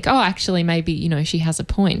change and think, oh, actually, maybe, she has a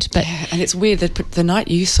point. But and it's weird that the night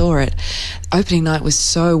you saw it, opening night was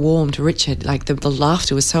so warm to Richard. Like the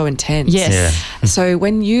laughter was so intense. Yes. Yeah. So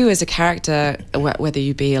when you, as a character, whether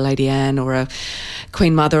you be a Lady Anne or a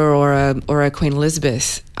Queen Mother or a Queen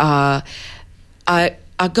Elizabeth,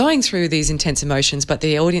 are going through these intense emotions, but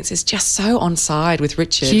the audience is just so on side with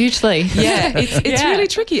Richard. Hugely. Yeah, it's really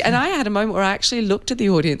tricky. And I had a moment where I actually looked at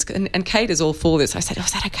the audience, and Kate is all for this. I said, oh,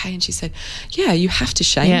 is that okay? And she said, yeah, you have to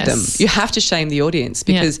shame them. You have to shame the audience,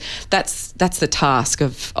 because that's the task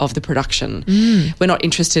of the production. We're not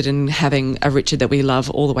interested in having a Richard that we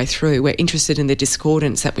love all the way through. We're interested in the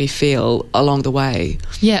discordance that we feel along the way.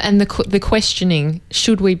 Yeah, and the questioning,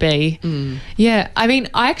 should we be? Yeah, I mean,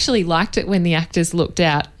 I actually liked it when the actors looked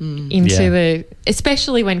out into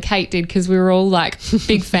especially when Kate did, because we were all like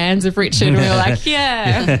big fans of Richard. We were like,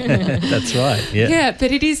 That's right. Yeah,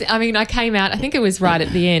 but it is, I mean, I came out, I think it was right at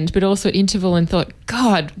the end, but also at interval, and thought,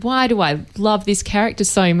 God, why do I love this character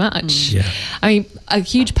so much? I mean, a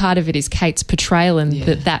huge part of it is Kate's portrayal and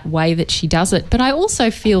that way that she does it. But I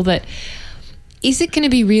also feel that, is it going to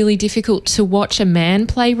be really difficult to watch a man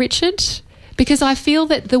play Richard? Because I feel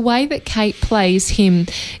that the way that Kate plays him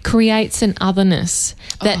creates an otherness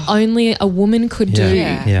that only a woman could do.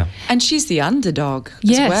 Yeah. And she's the underdog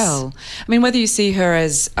as well. I mean, whether you see her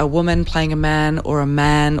as a woman playing a man or a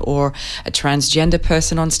transgender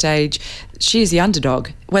person on stage, she is the underdog.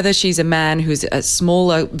 Whether she's a man who's a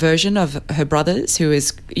smaller version of her brothers who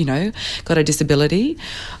is, got a disability.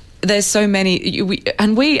 There's so many,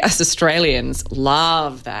 we as Australians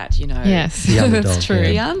love that, Yes, the underdog, that's true.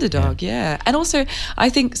 The underdog, And also, I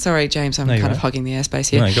think, sorry, James, I'm kind of hogging the airspace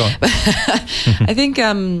here. No, go on. I think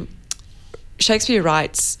Shakespeare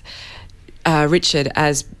writes Richard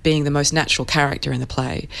as being the most natural character in the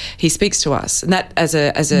play. He speaks to us, and that as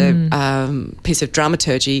a piece of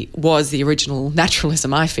dramaturgy was the original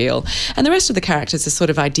naturalism, I feel. And the rest of the characters are sort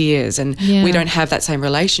of ideas, and we don't have that same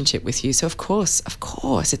relationship with you. So of course,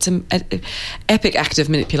 it's an epic act of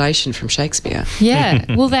manipulation from Shakespeare. Yeah,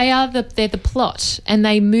 well, they're the plot, and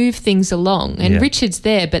they move things along. And Richard's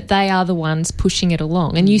there, but they are the ones pushing it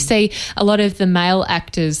along. And you see a lot of the male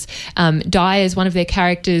actors die as one of their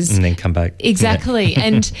characters, and then come back. Exactly.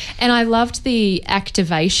 And I loved the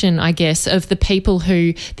activation, I guess, of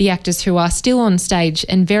the actors who are still on stage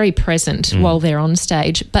and very present while they're on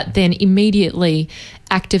stage, but then immediately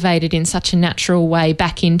activated in such a natural way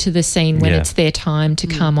back into the scene when it's their time to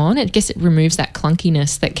come on. I guess it removes that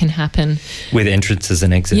clunkiness that can happen with entrances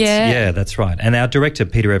and exits. Yeah, that's right. And our director,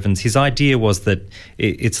 Peter Evans, his idea was that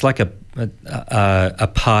it's like a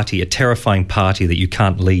party, a terrifying party that you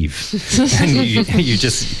can't leave. And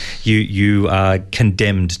you are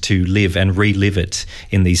condemned to live and relive it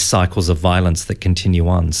in these cycles of violence that continue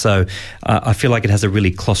on. So I feel like it has a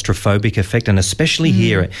really claustrophobic effect, and especially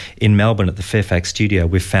here in Melbourne at the Fairfax studio,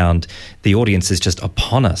 we've found the audience is just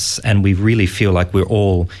upon us, and we really feel like we're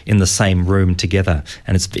all in the same room together,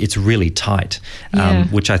 and it's really tight,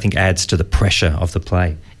 which I think adds to the pressure of the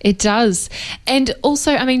play. It does. And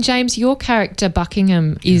also, I mean, James, your character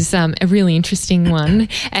Buckingham is a really interesting one.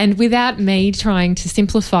 And without me trying to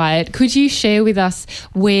simplify it, could you share with us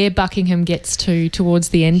where Buckingham gets towards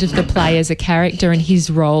the end of the play as a character and his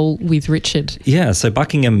role with Richard? Yeah, so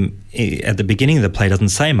Buckingham at the beginning of the play doesn't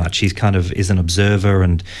say much. He's kind of is an observer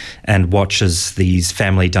and watches these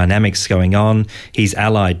family dynamics going on. He's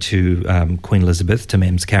allied to Queen Elizabeth, to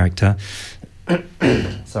Mem's character.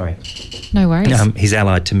 Sorry. No worries. He's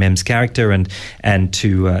allied to Mem's character and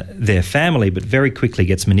to their family, but very quickly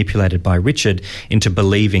gets manipulated by Richard into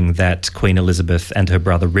believing that Queen Elizabeth and her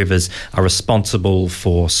brother Rivers are responsible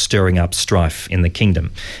for stirring up strife in the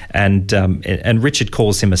kingdom. And Richard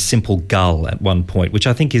calls him a simple gull at one point, which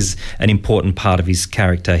I think is an important part of his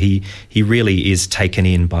character. He really is taken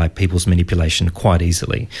in by people's manipulation quite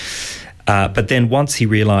easily. But then once he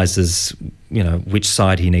realises, which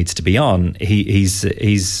side he needs to be on,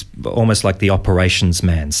 he's almost like the operations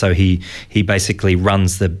man. So he basically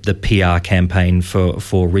runs the PR campaign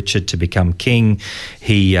for Richard to become king.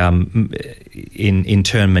 He in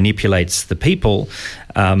turn manipulates the people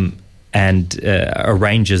and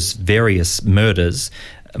arranges various murders.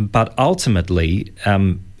 But ultimately,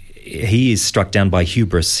 he is struck down by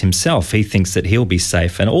hubris himself. He thinks that he'll be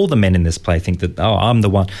safe, and all the men in this play think that, I'm the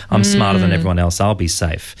one, I'm smarter than everyone else, I'll be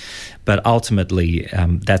safe. But ultimately,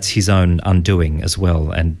 that's his own undoing as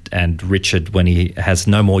well. And Richard, when he has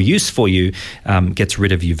no more use for you, gets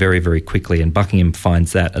rid of you very, very quickly. And Buckingham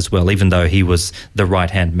finds that as well, even though he was the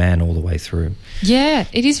right-hand man all the way through. Yeah,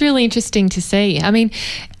 it is really interesting to see. I mean,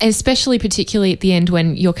 particularly at the end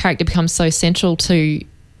when your character becomes so central to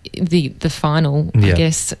the final, I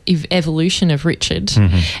guess, evolution of Richard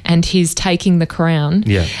and his taking the crown.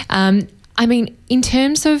 Yeah. I mean, in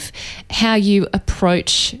terms of how you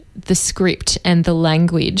approach the script and the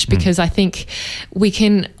language, because I think we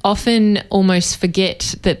can often almost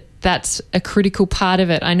forget that that's a critical part of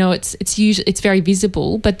it. I know it's very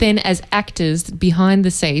visible, but then as actors behind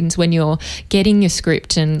the scenes, when you're getting your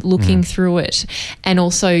script and looking through it, and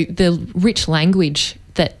also the rich language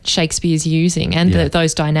that Shakespeare's using and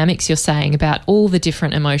those dynamics you're saying about all the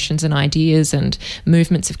different emotions and ideas and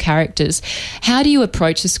movements of characters. How do you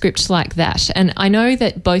approach a script like that? And I know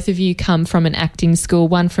that both of you come from an acting school,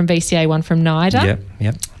 one from VCA, one from NIDA.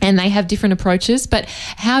 Yep. And they have different approaches, but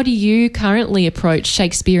how do you currently approach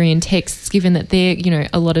Shakespearean texts, given that they're,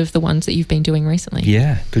 a lot of the ones that you've been doing recently?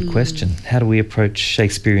 Yeah, good question. How do we approach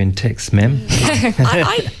Shakespearean texts, Mem?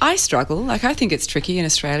 I struggle. Like, I think it's tricky in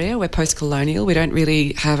Australia. We're post-colonial. We don't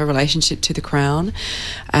really have a relationship to the Crown.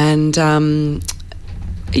 And, so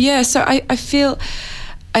I feel...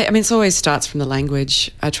 I mean, it always starts from the language.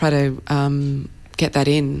 I try to get that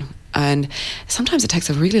in. And sometimes it takes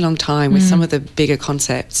a really long time with some of the bigger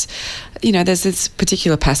concepts. There's this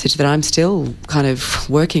particular passage that I'm still kind of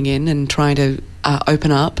working in and trying to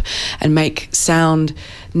open up and make sound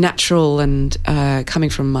natural and coming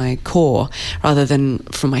from my core rather than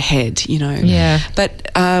from my head, Yeah. But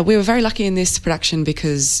we were very lucky in this production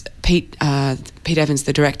because Pete Evans,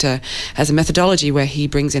 the director, has a methodology where he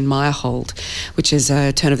brings in Meyerhold, which is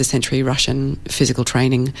a turn-of-the-century Russian physical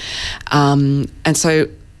training. And so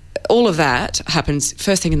all of that happens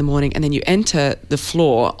first thing in the morning, and then you enter the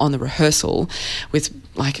floor on the rehearsal with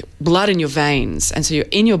like blood in your veins, and so you're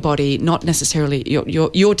in your body, not necessarily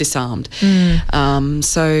you're disarmed.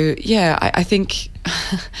 I think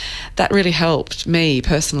that really helped me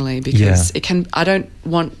personally because I don't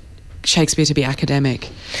want Shakespeare to be academic.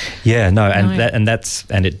 Yeah, no,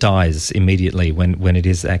 and it dies immediately when it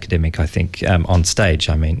is academic, I think, on stage,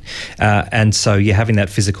 I mean. And so having that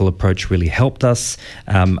physical approach really helped us.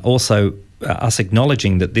 Also, us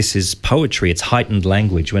acknowledging that this is poetry, it's heightened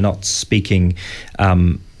language. We're not speaking...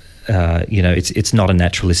 it's not a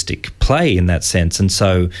naturalistic play in that sense. And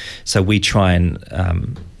so we try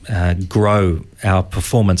and grow our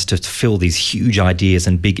performance to fill these huge ideas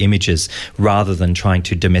and big images rather than trying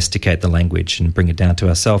to domesticate the language and bring it down to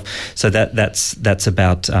ourselves. So that's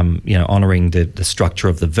about honouring the structure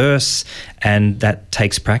of the verse, and that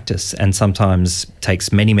takes practice and sometimes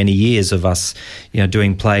takes many, many years of us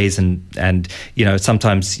doing plays and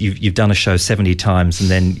sometimes you've done a show 70 times and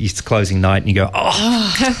then it's closing night and you go,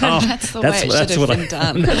 that's the way it should have been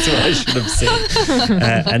done. That's what I should have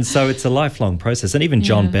said. And so it's a lifelong process. And even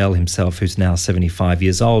John Bell himself, who's now 75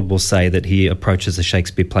 years old, will say that he approaches a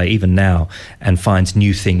Shakespeare play even now and finds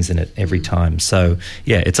new things in it every time. So,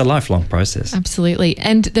 it's a lifelong process. Absolutely.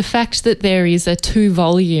 And the fact that there is a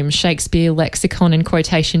 2-volume Shakespeare lexicon and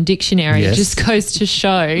quotation dictionary just goes to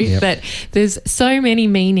show that there's so many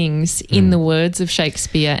meanings in the words of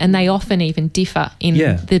Shakespeare, and they often even differ in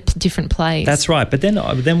the different plays. That's right. But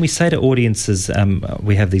then we say to audiences,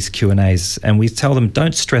 we have these Q&As, and we tell them,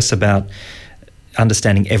 don't stress about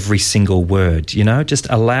understanding every single word, just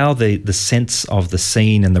allow the sense of the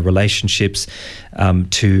scene and the relationships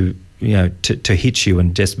to hit you,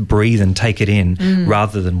 and just breathe and take it in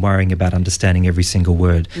rather than worrying about understanding every single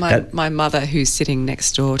word. My mother, who's sitting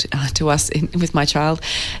next door to us with my child,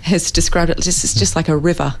 has described it just like a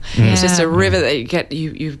river. It's just a river that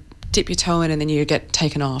you dip your toe in and then you get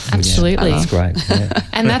taken off. Absolutely. That's great. Yeah.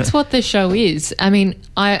 And that's what the show is. I mean,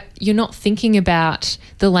 you're not thinking about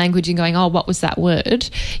the language and going, oh, what was that word?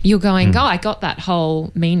 You're going, I got that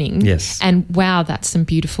whole meaning. Yes. And wow, that's some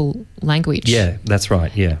beautiful language. Yeah, that's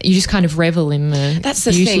right, yeah. You just kind of revel in the That's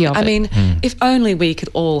the beauty thing. of it. I mean, if only we could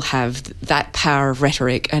all have that power of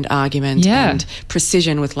rhetoric and argument and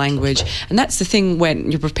precision with language. And that's the thing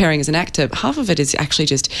when you're preparing as an actor, half of it is actually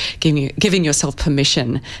just giving yourself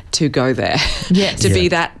permission to go there, to be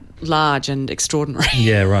that large and extraordinary.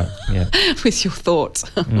 Yeah, right. Yeah. With your thoughts.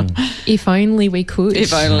 If only we could.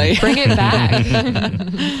 If only. Bring it back.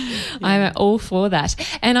 I'm all for that.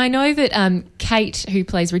 And I know that Kate, who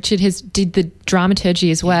plays Richard, did the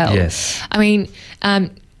dramaturgy as well. Yes. I mean,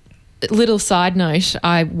 little side note,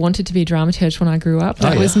 I wanted to be a dramaturge when I grew up.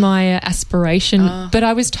 That was my aspiration. But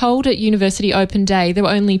I was told at University Open Day there were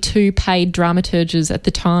only 2 paid dramaturges at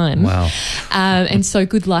the time. Wow. And so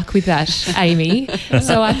good luck with that, Amy.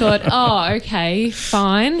 So I thought, okay,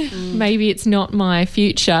 fine. Maybe it's not my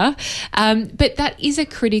future. But that is a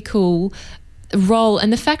critical role,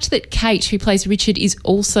 and the fact that Kate, who plays Richard, is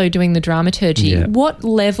also doing the dramaturgy, what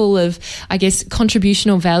level of, I guess,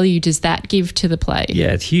 contributional value does that give to the play?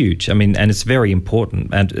 Yeah, it's huge. I mean, and it's very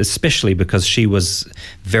important, and especially because she was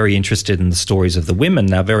very interested in the stories of the women.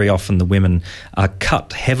 Now, very often the women are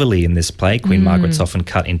cut heavily in this play. Queen Margaret's often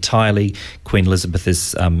cut entirely. Queen Elizabeth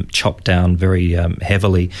is chopped down very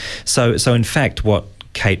heavily. So in fact, what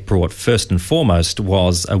Kate brought first and foremost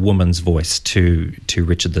was a woman's voice to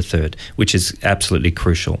Richard III, which is absolutely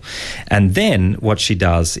crucial. And then what she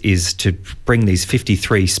does is to bring these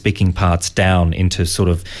 53 speaking parts down into sort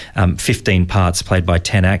of 15 parts played by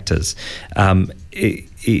 10 actors. The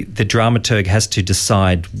dramaturg has to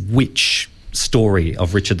decide which story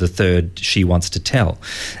of Richard III she wants to tell.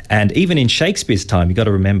 And even in Shakespeare's time, you've got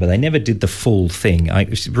to remember, they never did the full thing.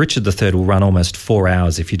 Richard III will run almost 4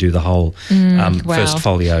 hours if you do the whole first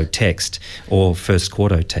folio text or first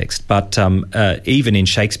quarto text. But even in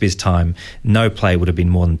Shakespeare's time, no play would have been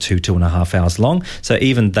more than 2.5 hours long. So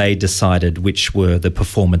even they decided which were the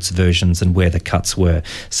performance versions and where the cuts were.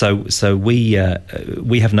 So we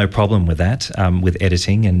have no problem with that, with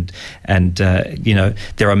editing. And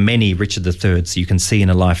there are many Richard III you can see in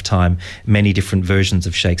a lifetime, many different versions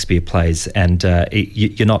of Shakespeare plays, and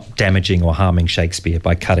you're not damaging or harming Shakespeare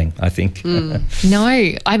by cutting, I think.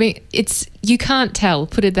 No, I mean, you can't tell,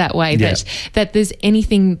 put it that way, that there's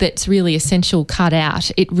anything that's really essential cut out.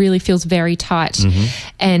 It really feels very tight.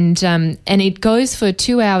 And it goes for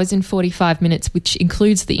 2 hours and 45 minutes, which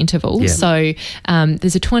includes the interval. So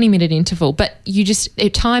there's a 20-minute interval, but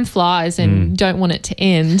time flies and don't want it to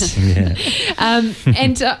end.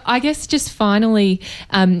 And I guess just finally,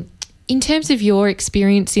 in terms of your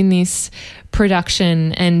experience in this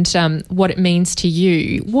production and what it means to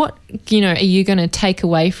you, what are you going to take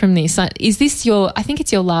away from this? Is this I think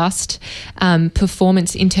it's your last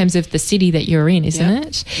performance in terms of the city that you're in, isn't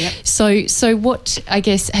it? Yep. So what, I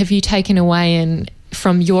guess, have you taken away, and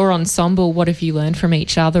from your ensemble, what have you learned from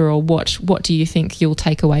each other, or what do you think you'll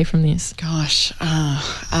take away from this? Gosh,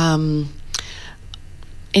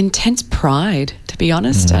 intense pride, to be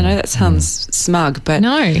honest. I know that sounds smug, but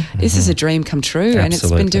no, this is a dream come true. Absolutely. And it's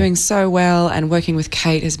been doing so well, and working with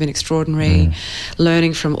Kate has been extraordinary.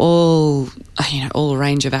 Learning from all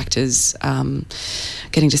range of actors,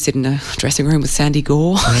 getting to sit in a dressing room with Sandy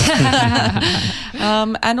Gore,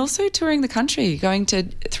 and also touring the country, going to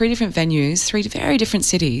 3 different venues, 3 very different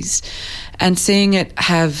cities, and seeing it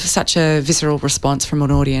have such a visceral response from an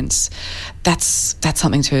audience. That's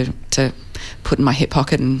something to put in my hip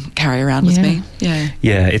pocket and carry around with me.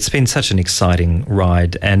 Yeah, it's been such an exciting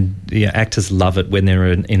ride, and actors love it when they're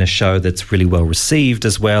in a show that's really well received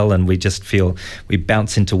as well, and we just feel we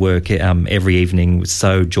bounce into work every evening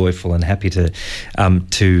so joyful and happy to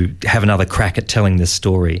have another crack at telling this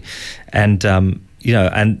story. And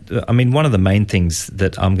and I mean, one of the main things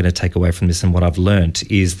that I'm going to take away from this and what I've learnt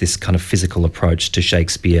is this kind of physical approach to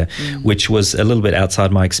Shakespeare, which was a little bit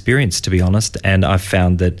outside my experience, to be honest. And I've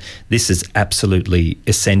found that this is absolutely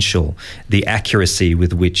essential. The accuracy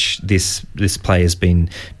with which this play has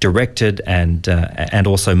been directed and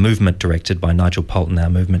also movement directed by Nigel Poulton,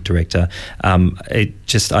 our movement director, it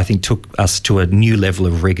just, I think, took us to a new level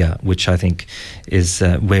of rigour, which I think is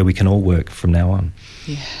where we can all work from now on.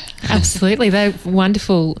 Yeah. Absolutely. They're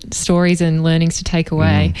wonderful stories and learnings to take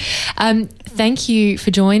away. Thank you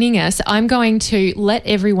for joining us. I'm going to let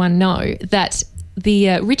everyone know that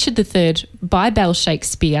the Richard III by Bell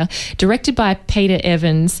Shakespeare, directed by Peter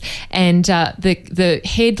Evans, and the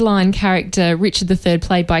headline character Richard III,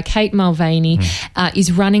 played by Kate Mulvaney,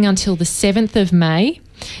 is running until the 7th of May.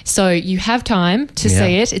 So you have time to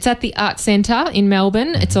see it. It's at the Arts Centre in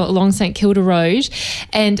Melbourne. It's along St Kilda Road.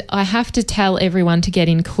 And I have to tell everyone to get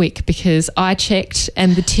in quick, because I checked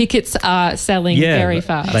and the tickets are selling very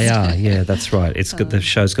fast. They are, that's right. The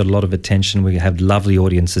show's got a lot of attention. We have lovely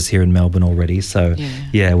audiences here in Melbourne already. So,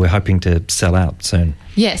 we're hoping to sell out soon.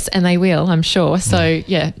 Yes, and they will, I'm sure. So,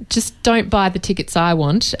 just don't buy the tickets I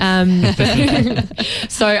want.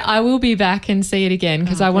 So I will be back and see it again,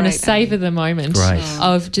 because I want to savour the moment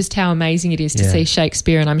of just how amazing it is to see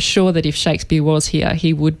Shakespeare. And I'm sure that if Shakespeare was here,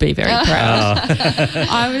 he would be very proud.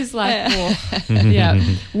 I was like,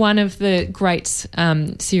 one of the greats,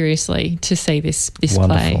 seriously, to see this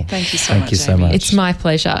play. Thank you so much. Thank you so much. It's my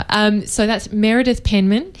pleasure. So that's Meredith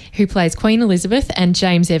Penman, who plays Queen Elizabeth, and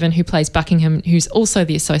James Evan, who plays Buckingham, who's also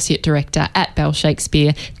the Associate Director at Bell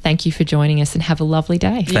Shakespeare. Thank you for joining us, and have a lovely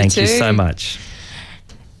day. Thank you so much.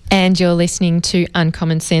 And you're listening to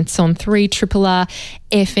Uncommon Sense on 3RRR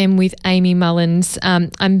FM with Amy Mullins.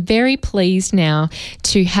 I'm very pleased now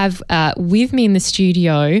to have with me in the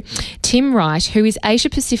studio Tim Wright, who is Asia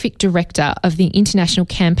Pacific Director of the International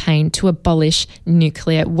Campaign to Abolish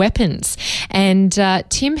Nuclear Weapons. And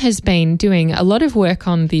Tim has been doing a lot of work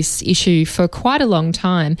on this issue for quite a long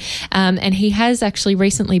time, and he has actually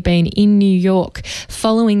recently been in New York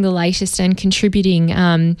following the latest and contributing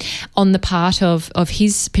on the part of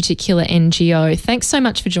his particular NGO. Thanks so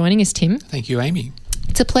much for joining us, Tim. Thank you, Amy.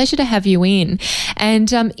 It's a pleasure to have you in.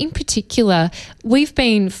 And in particular, we've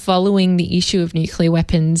been following the issue of nuclear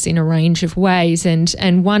weapons in a range of ways.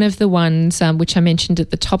 And one of the ones which I mentioned at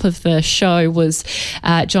the top of the show was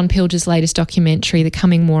John Pilger's latest documentary, The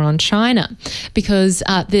Coming War on China, because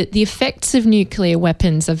the effects of nuclear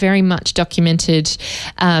weapons are very much documented,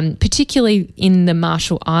 particularly in the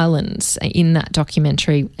Marshall Islands in that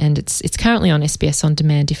documentary. And it's currently on SBS On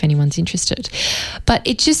Demand if anyone's interested. But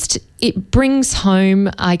it brings home,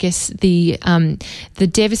 I guess, the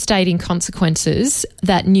devastating consequences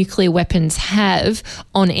that nuclear weapons have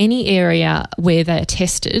on any area where they are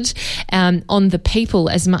tested, on the people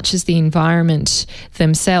as much as the environment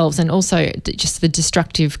themselves, and also just the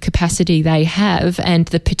destructive capacity they have and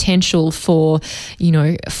the potential for,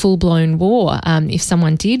 full-blown war. If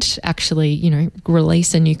someone did actually,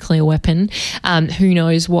 release a nuclear weapon, who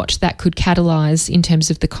knows what that could catalyse in terms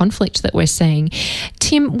of the conflict that we're seeing.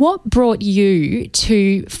 Tim, what brought you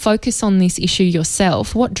to focus on this issue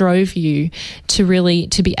yourself? What drove you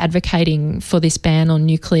to be advocating for this ban on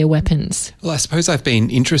nuclear weapons? Well, I suppose I've been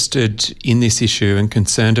interested in this issue and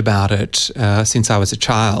concerned about it since I was a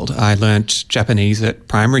child. I learnt Japanese at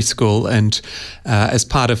primary school, and as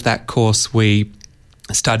part of that course, we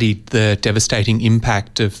studied the devastating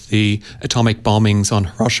impact of the atomic bombings on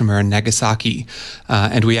Hiroshima and Nagasaki,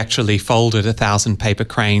 and we actually folded 1,000 paper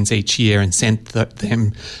cranes each year and sent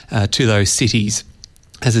them to those cities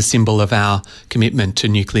as a symbol of our commitment to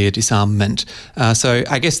nuclear disarmament. So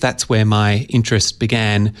I guess that's where my interest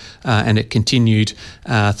began, and it continued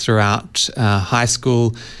throughout high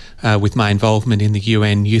school with my involvement in the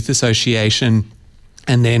UN Youth Association.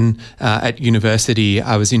 And then at university,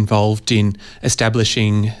 I was involved in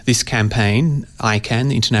establishing this campaign, ICAN,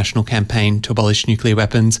 the International Campaign to Abolish Nuclear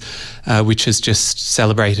Weapons, which has just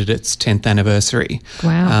celebrated its 10th anniversary.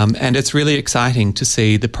 Wow. And it's really exciting to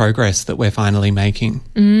see the progress that we're finally making.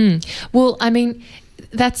 Well, I mean,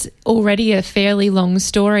 that's already a fairly long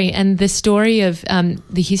story, and the story of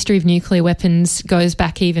the history of nuclear weapons goes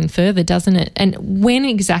back even further, doesn't it? And when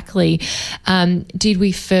exactly did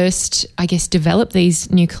we first, I guess, develop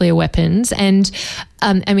these nuclear weapons? And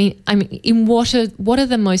in what are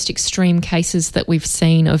the most extreme cases that we've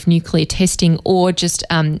seen of nuclear testing or just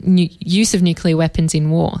use of nuclear weapons in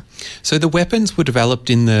war? So the weapons were developed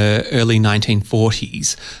in the early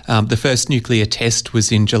 1940s. The first nuclear test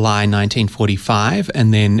was in July 1945,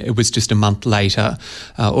 and then it was just a month later,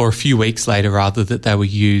 or a few weeks later rather, that they were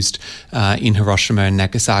used in Hiroshima and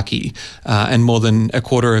Nagasaki. And more than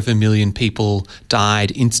 250,000 people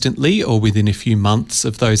died instantly or within a few months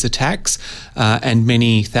of those attacks, and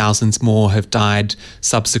many thousands more have died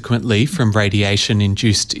subsequently from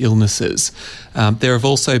radiation-induced illnesses. There have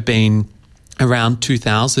also been around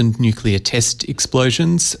 2,000 nuclear test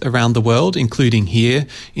explosions around the world, including here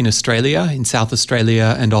in Australia, in South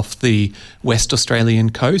Australia and off the West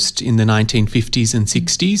Australian coast in the 1950s and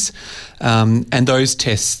 60s. And those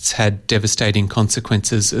tests had devastating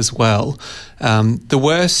consequences as well. The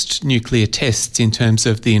worst nuclear tests in terms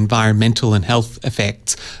of the environmental and health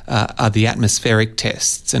effects are the atmospheric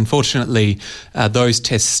tests. Unfortunately, those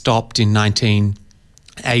tests stopped in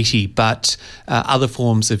 1980, but other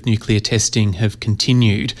forms of nuclear testing have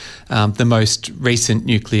continued. The most recent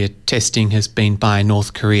nuclear testing has been by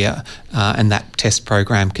North Korea, and that test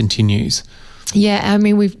program continues. Yeah, I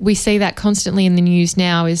mean, we see that constantly in the news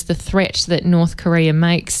now, is the threat that North Korea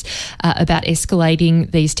makes about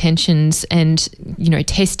escalating these tensions and,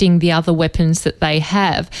 testing the other weapons that they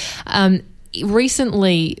have.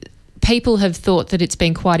 Recently, people have thought that it's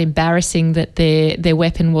been quite embarrassing that their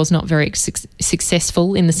weapon was not very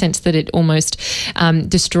successful, in the sense that it almost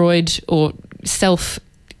destroyed or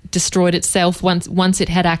self-destroyed itself once it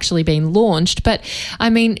had actually been launched. But, I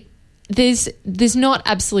mean, there's not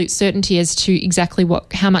absolute certainty as to exactly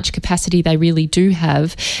how much capacity they really do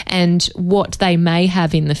have and what they may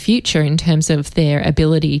have in the future in terms of their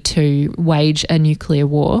ability to wage a nuclear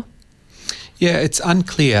war. Yeah, it's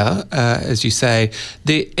unclear, as you say.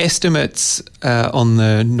 The estimates on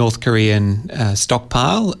the North Korean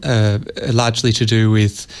stockpile are largely to do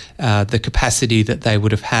with the capacity that they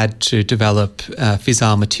would have had to develop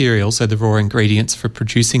fissile material, so the raw ingredients for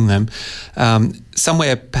producing them.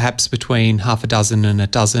 Somewhere perhaps between half a dozen and a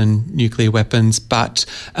dozen nuclear weapons, but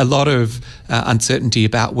a lot of uncertainty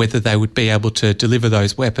about whether they would be able to deliver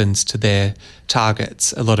those weapons to their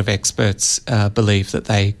targets. A lot of experts believe that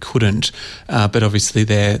they couldn't, but obviously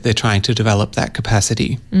they're trying to develop that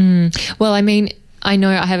capacity. Well, I mean, I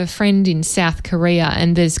know I have a friend in South Korea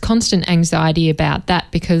and there's constant anxiety about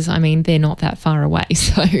that because, I mean, they're not that far away.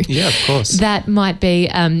 So yeah, of course. That might be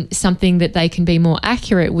something that they can be more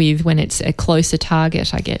accurate with when it's a closer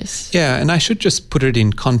target, I guess. Yeah, and I should just put it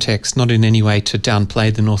in context, not in any way to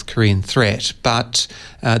downplay the North Korean threat, but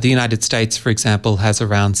the United States, for example, has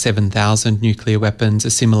around 7,000 nuclear weapons,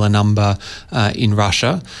 a similar number in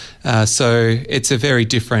Russia. So it's a very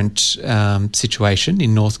different situation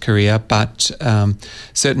in North Korea, but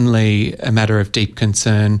certainly a matter of deep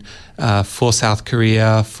concern for South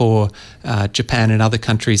Korea, for Japan and other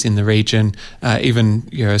countries in the region. Even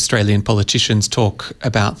Australian politicians talk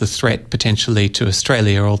about the threat potentially to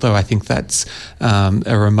Australia, although I think that's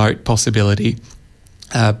a remote possibility.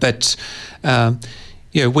 But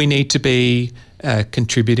we need to be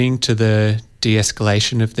contributing to the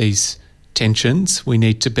de-escalation of these tensions. We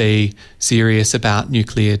need to be serious about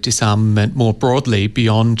nuclear disarmament more broadly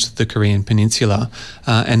beyond the Korean Peninsula.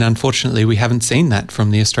 And unfortunately, we haven't seen that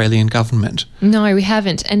from the Australian government. No, we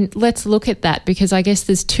haven't. And let's look at that because I guess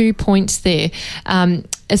there's 2 points there.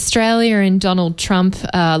 Australia and Donald Trump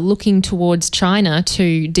are looking towards China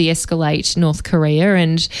to de-escalate North Korea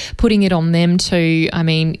and putting it on them to,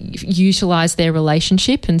 utilise their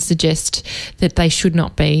relationship and suggest that they should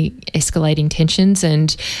not be escalating tensions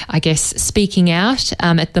and, I guess, speaking out.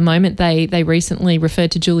 At the moment, they recently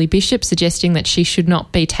referred to Julie Bishop, suggesting that she should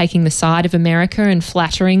not be taking the side of America and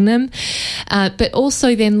flattering them. But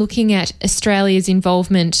also then looking at Australia's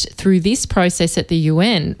involvement through this process at the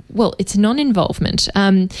UN. Well, it's non-involvement.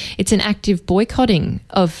 It's an active boycotting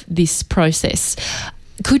of this process.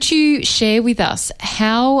 Could you share with us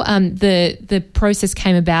how the process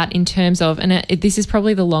came about in terms of, and this is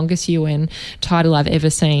probably the longest UN title I've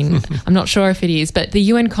ever seen. I'm not sure if it is, but the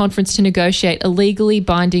UN conference to negotiate a legally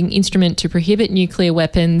binding instrument to prohibit nuclear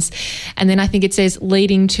weapons. And then I think it says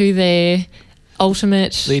leading to their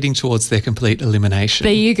ultimate... leading towards their complete elimination.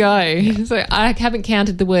 There you go. Yeah. So I haven't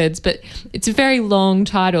counted the words, but it's a very long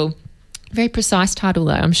title. Very precise title,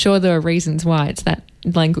 though. I'm sure there are reasons why it's that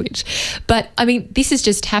language. But, this is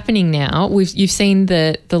just happening now. You've seen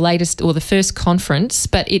the latest or the first conference,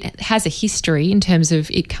 but it has a history in terms of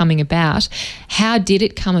it coming about. How did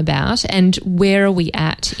it come about and where are we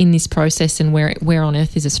at in this process and where on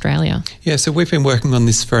earth is Australia? Yeah, so we've been working on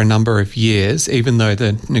this for a number of years, even though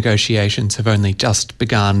the negotiations have only just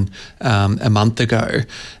begun a month ago.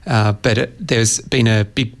 But there's been a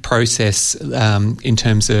big process in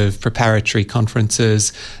terms of preparatory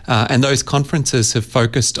conferences, and those conferences have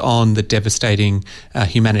focused on the devastating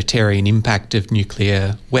humanitarian impact of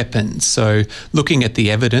nuclear weapons. So looking at the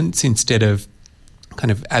evidence instead of kind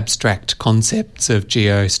of abstract concepts of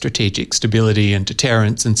geostrategic stability and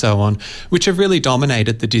deterrence and so on, which have really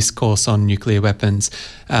dominated the discourse on nuclear weapons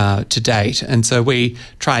to date. And so we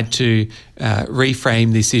tried to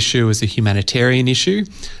reframe this issue as a humanitarian issue.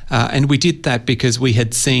 And we did that because we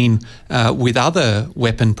had seen with other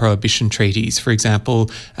weapon prohibition treaties, for example,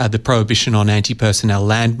 the prohibition on anti-personnel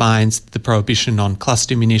landmines, the prohibition on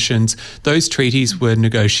cluster munitions, those treaties were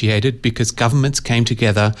negotiated because governments came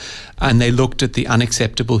together and they looked at the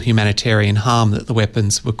unacceptable humanitarian harm that the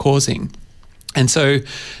weapons were causing. And so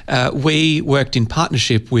we worked in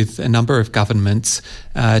partnership with a number of governments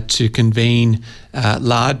to convene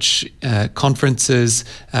large conferences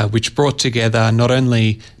which brought together not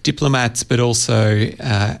only diplomats but also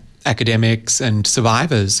academics and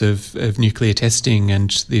survivors of nuclear testing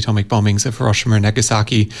and the atomic bombings of Hiroshima and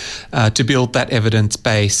Nagasaki to build that evidence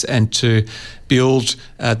base and to build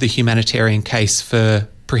the humanitarian case for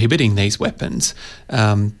prohibiting these weapons.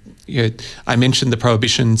 I mentioned the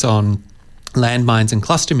prohibitions on landmines and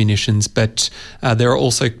cluster munitions, but there are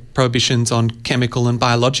also prohibitions on chemical and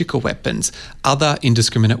biological weapons. Other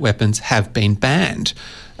indiscriminate weapons have been banned,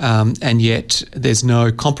 and yet there's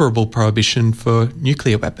no comparable prohibition for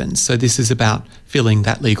nuclear weapons. So this is about filling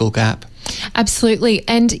that legal gap. Absolutely.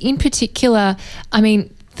 And in particular,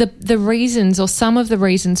 the reasons, or some of the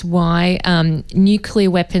reasons why nuclear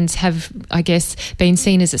weapons have, I guess, been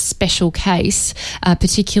seen as a special case,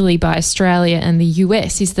 particularly by Australia and the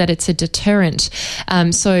US, is that it's a deterrent.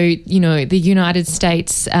 So, the United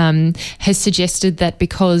States has suggested that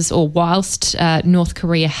because, or whilst North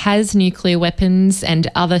Korea has nuclear weapons and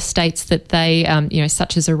other states that they,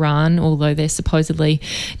 such as Iran, although they're supposedly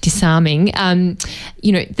disarming,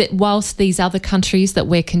 that whilst these other countries that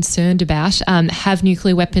we're concerned about have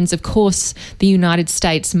nuclear weapons, of course, the United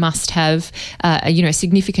States must have a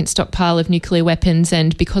significant stockpile of nuclear weapons,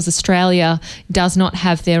 and because Australia does not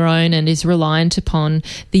have their own and is reliant upon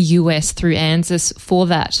the US through ANZUS for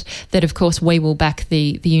that of course we will back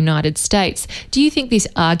the United States. Do you think this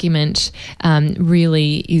argument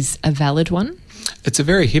really is a valid one? It's a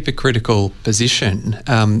very hypocritical position.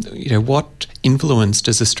 What influence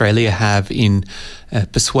does Australia have in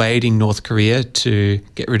persuading North Korea to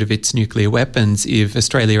get rid of its nuclear weapons if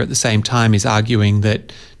Australia at the same time is arguing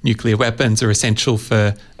that nuclear weapons are essential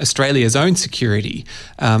for Australia's own security?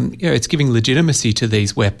 It's giving legitimacy to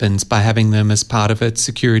these weapons by having them as part of its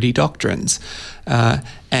security doctrines.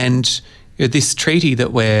 This treaty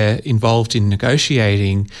that we're involved in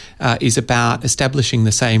negotiating is about establishing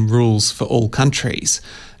the same rules for all countries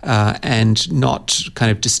and not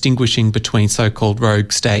kind of distinguishing between so-called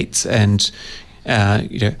rogue states and,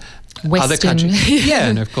 other countries. Yeah,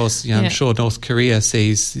 and of course, I'm sure North Korea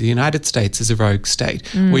sees the United States as a rogue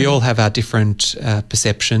state. We all have our different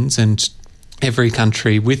perceptions, and every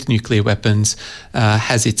country with nuclear weapons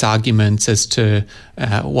has its arguments as to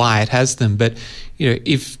why it has them. But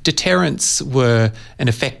if deterrence were an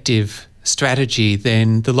effective strategy,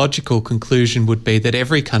 then the logical conclusion would be that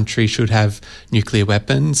every country should have nuclear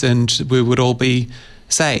weapons and we would all be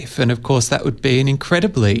safe. And of course, that would be an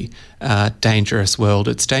incredibly dangerous world.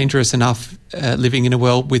 It's dangerous enough living in a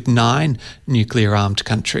world with 9 nuclear-armed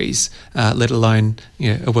countries, let alone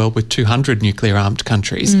a world with 200 nuclear-armed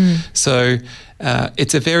countries. So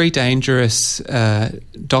it's a very dangerous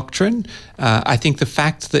doctrine. I think the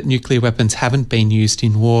fact that nuclear weapons haven't been used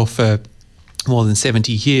in war for more than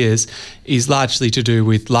 70 years is largely to do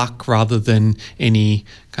with luck rather than any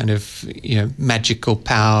kind of magical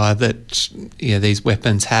power that these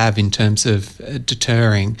weapons have in terms of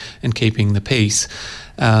deterring and keeping the peace.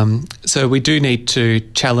 So we do need to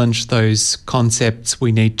challenge those concepts.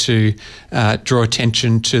 We need to draw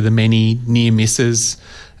attention to the many near misses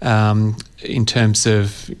in terms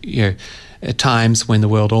of at times when the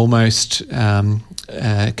world almost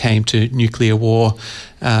came to nuclear war.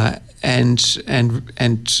 And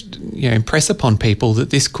impress upon people that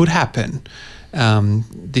this could happen.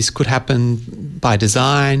 This could happen by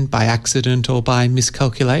design, by accident, or by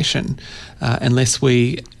miscalculation, unless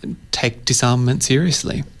we take disarmament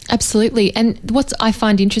seriously. Absolutely. And what I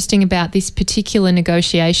find interesting about this particular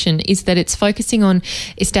negotiation is that it's focusing on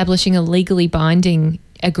establishing a legally binding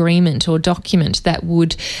agreement or document that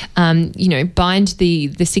would, bind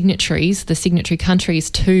the signatory countries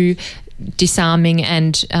to disarming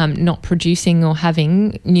and not producing or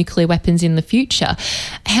having nuclear weapons in the future.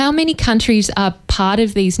 How many countries are part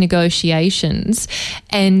of these negotiations,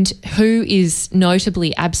 and who is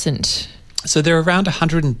notably absent? So there are around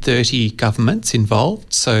 130 governments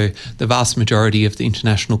involved, so the vast majority of the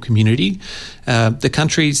international community. The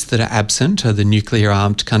countries that are absent are the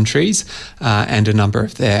nuclear-armed countries and a number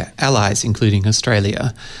of their allies, including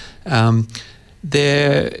Australia.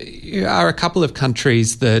 There are a couple of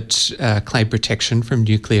countries that claim protection from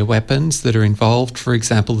nuclear weapons that are involved. For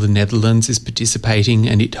example, the Netherlands is participating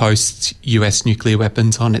and it hosts US nuclear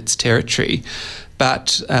weapons on its territory.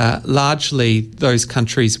 But largely those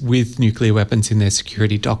countries with nuclear weapons in their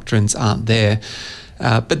security doctrines aren't there.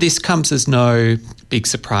 But this comes as no big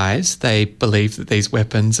surprise. They believe that these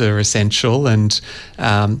weapons are essential and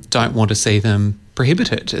don't want to see them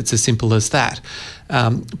prohibited. It's as simple as that.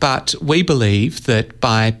 But we believe that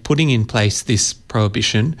by putting in place this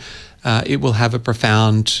prohibition, it will have a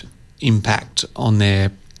profound impact on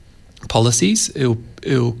their policies.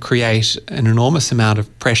 It'll create an enormous amount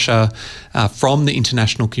of pressure from the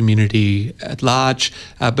international community at large,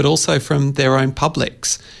 but also from their own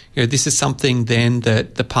publics. This is something then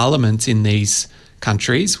that the parliaments in these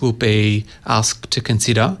countries will be asked to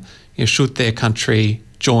consider. Should their country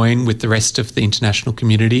join with the rest of the international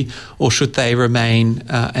community, or should they remain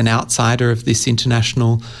an outsider of this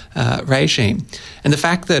international regime? And the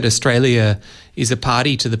fact that Australia is a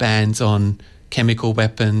party to the bans on chemical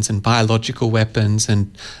weapons and biological weapons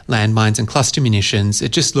and landmines and cluster munitions,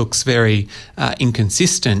 it just looks very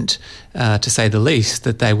inconsistent, to say the least,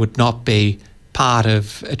 that they would not be part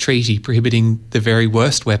of a treaty prohibiting the very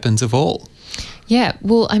worst weapons of all. Yeah,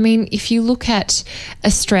 well, I mean, if you look at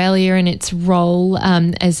Australia and its role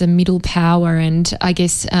as a middle power, and I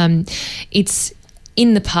guess it's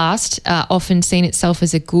in the past often seen itself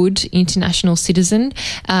as a good international citizen,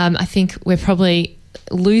 I think we're probably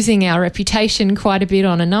losing our reputation quite a bit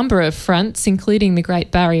on a number of fronts, including the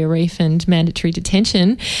Great Barrier Reef and mandatory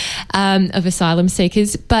detention of asylum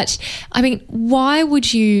seekers. But, I mean, why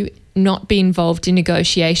would you not be involved in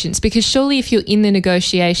negotiations? Because surely if you're in the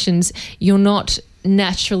negotiations, you're not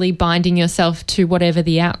naturally binding yourself to whatever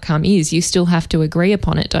the outcome is. You still have to agree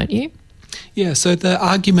upon it, don't you? Yeah, so the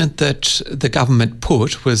argument that the government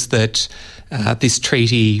put was that this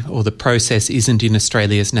treaty or the process isn't in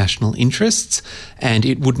Australia's national interests and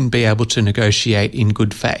it wouldn't be able to negotiate in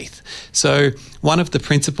good faith. So one of the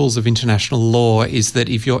principles of international law is that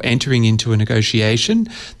if you're entering into a negotiation,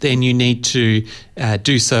 then you need to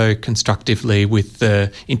do so constructively with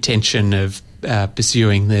the intention of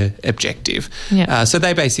pursuing the objective. Yeah. So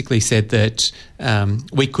they basically said that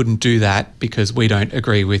we couldn't do that because we don't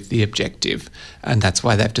agree with the objective, and that's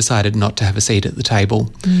why they've decided not to have a seat at the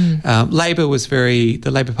table. The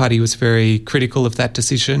Labor Party was very critical of that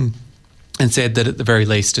decision and said that at the very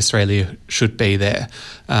least Australia should be there.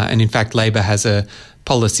 And in fact, Labor has a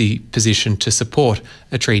policy position to support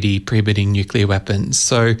a treaty prohibiting nuclear weapons.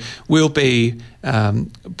 So we'll be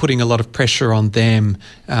putting a lot of pressure on them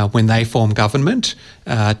when they form government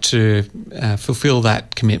to fulfil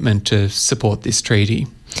that commitment to support this treaty.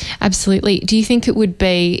 Absolutely. Do you think it would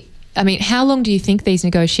be, I mean, how long do you think these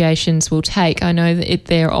negotiations will take? I know that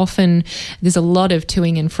there's a lot of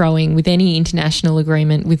toing and froing with any international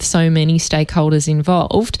agreement with so many stakeholders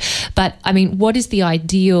involved. But, I mean, what is the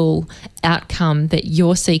ideal outcome that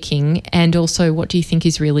you're seeking, and also what do you think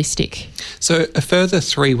is realistic? So a further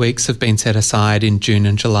 3 weeks have been set aside in June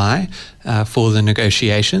and July for the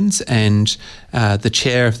negotiations, and the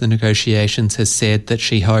chair of the negotiations has said that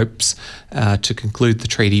she hopes to conclude the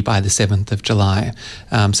treaty by the 7th of July.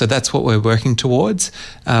 So that's what we're working towards.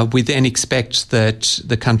 We then expect that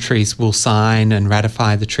the countries will sign and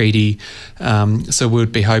ratify the treaty. So we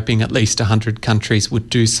would be hoping at least 100 countries would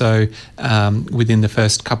do so within the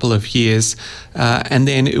first couple of years. And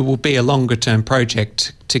then it will be a longer-term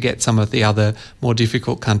project to get some of the other more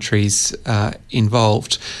difficult countries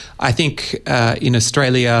involved. I think in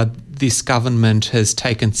Australia, this government has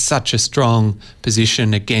taken such a strong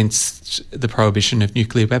position against the prohibition of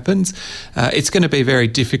nuclear weapons. It's going to be very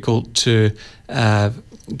difficult to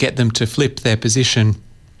get them to flip their position.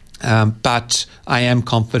 But I am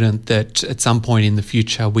confident that at some point in the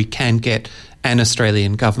future we can get an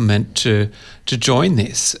Australian government to join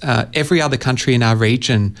this. Every other country in our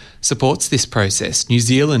region supports this process. New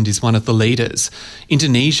Zealand is one of the leaders.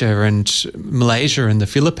 Indonesia and Malaysia and the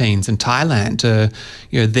Philippines and Thailand are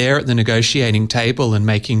there at the negotiating table and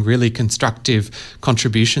making really constructive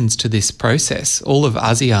contributions to this process. All of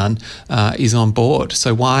ASEAN is on board.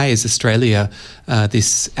 So why is Australia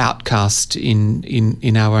this outcast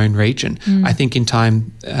in our own region? I think in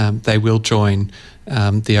time they will join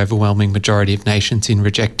the overwhelming majority of nations in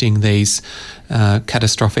rejecting these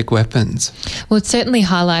catastrophic weapons. Well, it certainly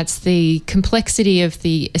highlights the complexity of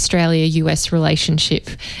the Australia-US relationship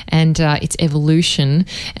and its evolution,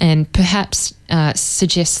 and perhaps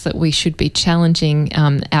suggests that we should be challenging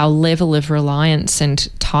our level of reliance and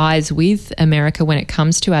ties with America when it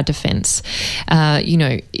comes to our defence.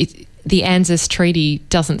 The Anzac Treaty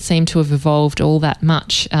doesn't seem to have evolved all that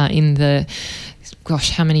much in the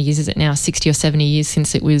how many years is it now? 60 or 70 years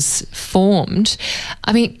since it was formed.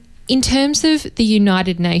 I mean, in terms of the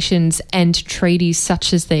United Nations and treaties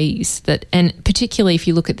such as these, and particularly if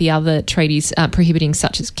you look at the other treaties prohibiting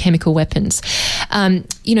such as chemical weapons,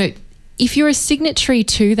 if you're a signatory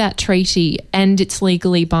to that treaty and it's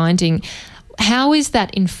legally binding, how is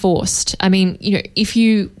that enforced? I mean, if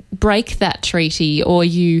you break that treaty or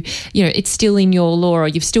it's still in your law or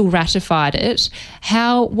you've still ratified it,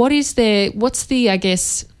 what's the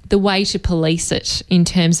way to police it in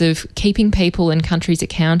terms of keeping people and countries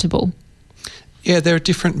accountable? Yeah, there are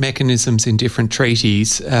different mechanisms in different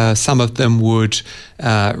treaties. Some of them would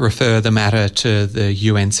refer the matter to the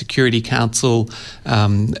UN Security Council.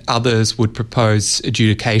 Others would propose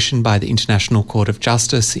adjudication by the International Court of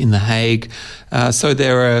Justice in The Hague. So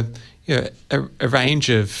there are a range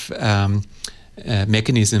of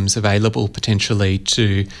mechanisms available potentially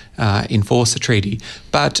to enforce a treaty.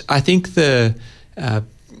 But I think the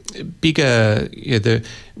bigger,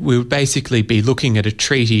 we would basically be looking at a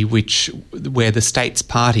treaty where the states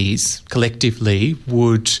parties collectively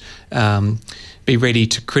would be ready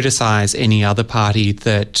to criticise any other party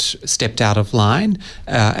that stepped out of line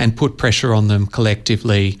and put pressure on them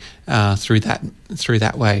collectively through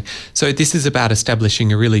that way. So this is about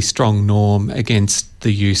establishing a really strong norm against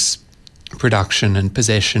the use, production and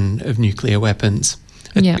possession of nuclear weapons,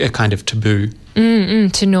 a kind of taboo.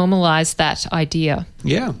 To normalise that idea.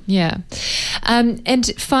 Yeah. Yeah.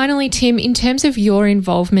 And finally, Tim, in terms of your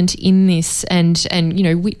involvement in this and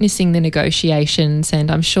witnessing the negotiations, and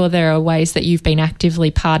I'm sure there are ways that you've been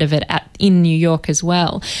actively part of it in New York as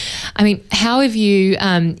well. I mean, how have you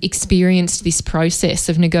experienced this process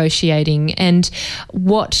of negotiating, and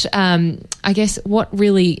what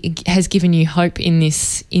really has given you hope in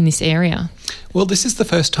this area? Well, this is the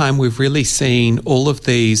first time we've really seen all of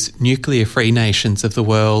these nuclear-free nations of the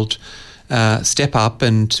world step up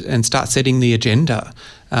and start setting the agenda.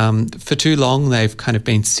 For too long, they've kind of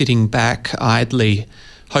been sitting back idly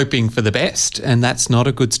hoping for the best, and that's not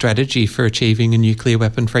a good strategy for achieving a nuclear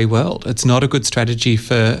weapon-free world. It's not a good strategy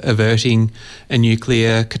for averting a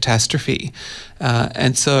nuclear catastrophe.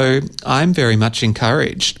 And so I'm very much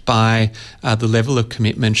encouraged by the level of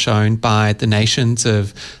commitment shown by the nations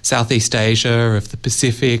of Southeast Asia, of the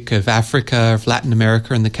Pacific, of Africa, of Latin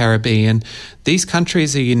America and the Caribbean. These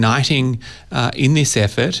countries are uniting in this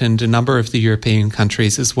effort, and a number of the European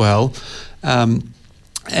countries as well.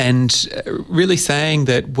 And really saying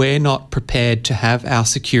that we're not prepared to have our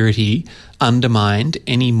security undermined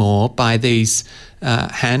anymore by this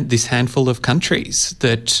handful of countries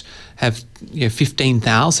that have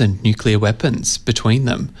 15,000 nuclear weapons between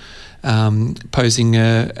them, posing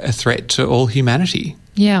a threat to all humanity.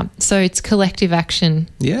 Yeah, so it's collective action.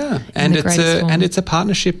 Yeah, and it's a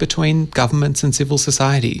partnership between governments and civil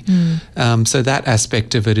society. So that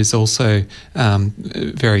aspect of it is also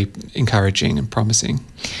very encouraging and promising.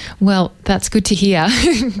 Well, that's good to hear,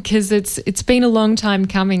 because it's been a long time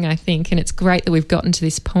coming, I think, and it's great that we've gotten to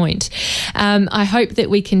this point. I hope that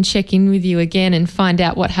we can check in with you again and find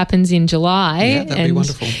out what happens in July. Yeah, that'd be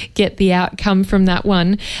wonderful. Get the outcome from that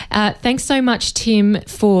one. Thanks so much, Tim,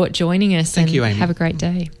 for joining us. Thank you, Amy. Have a great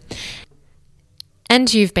day.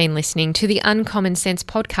 And you've been listening to the Uncommon Sense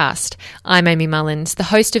podcast. I'm Amy Mullins, the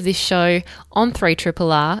host of this show on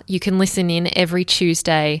 3RRR. You can listen in every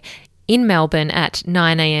Tuesday in Melbourne at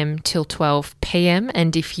 9 a.m. till 12 p.m.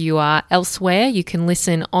 And if you are elsewhere, you can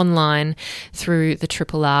listen online through the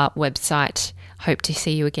RRR website. Hope to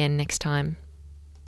see you again next time.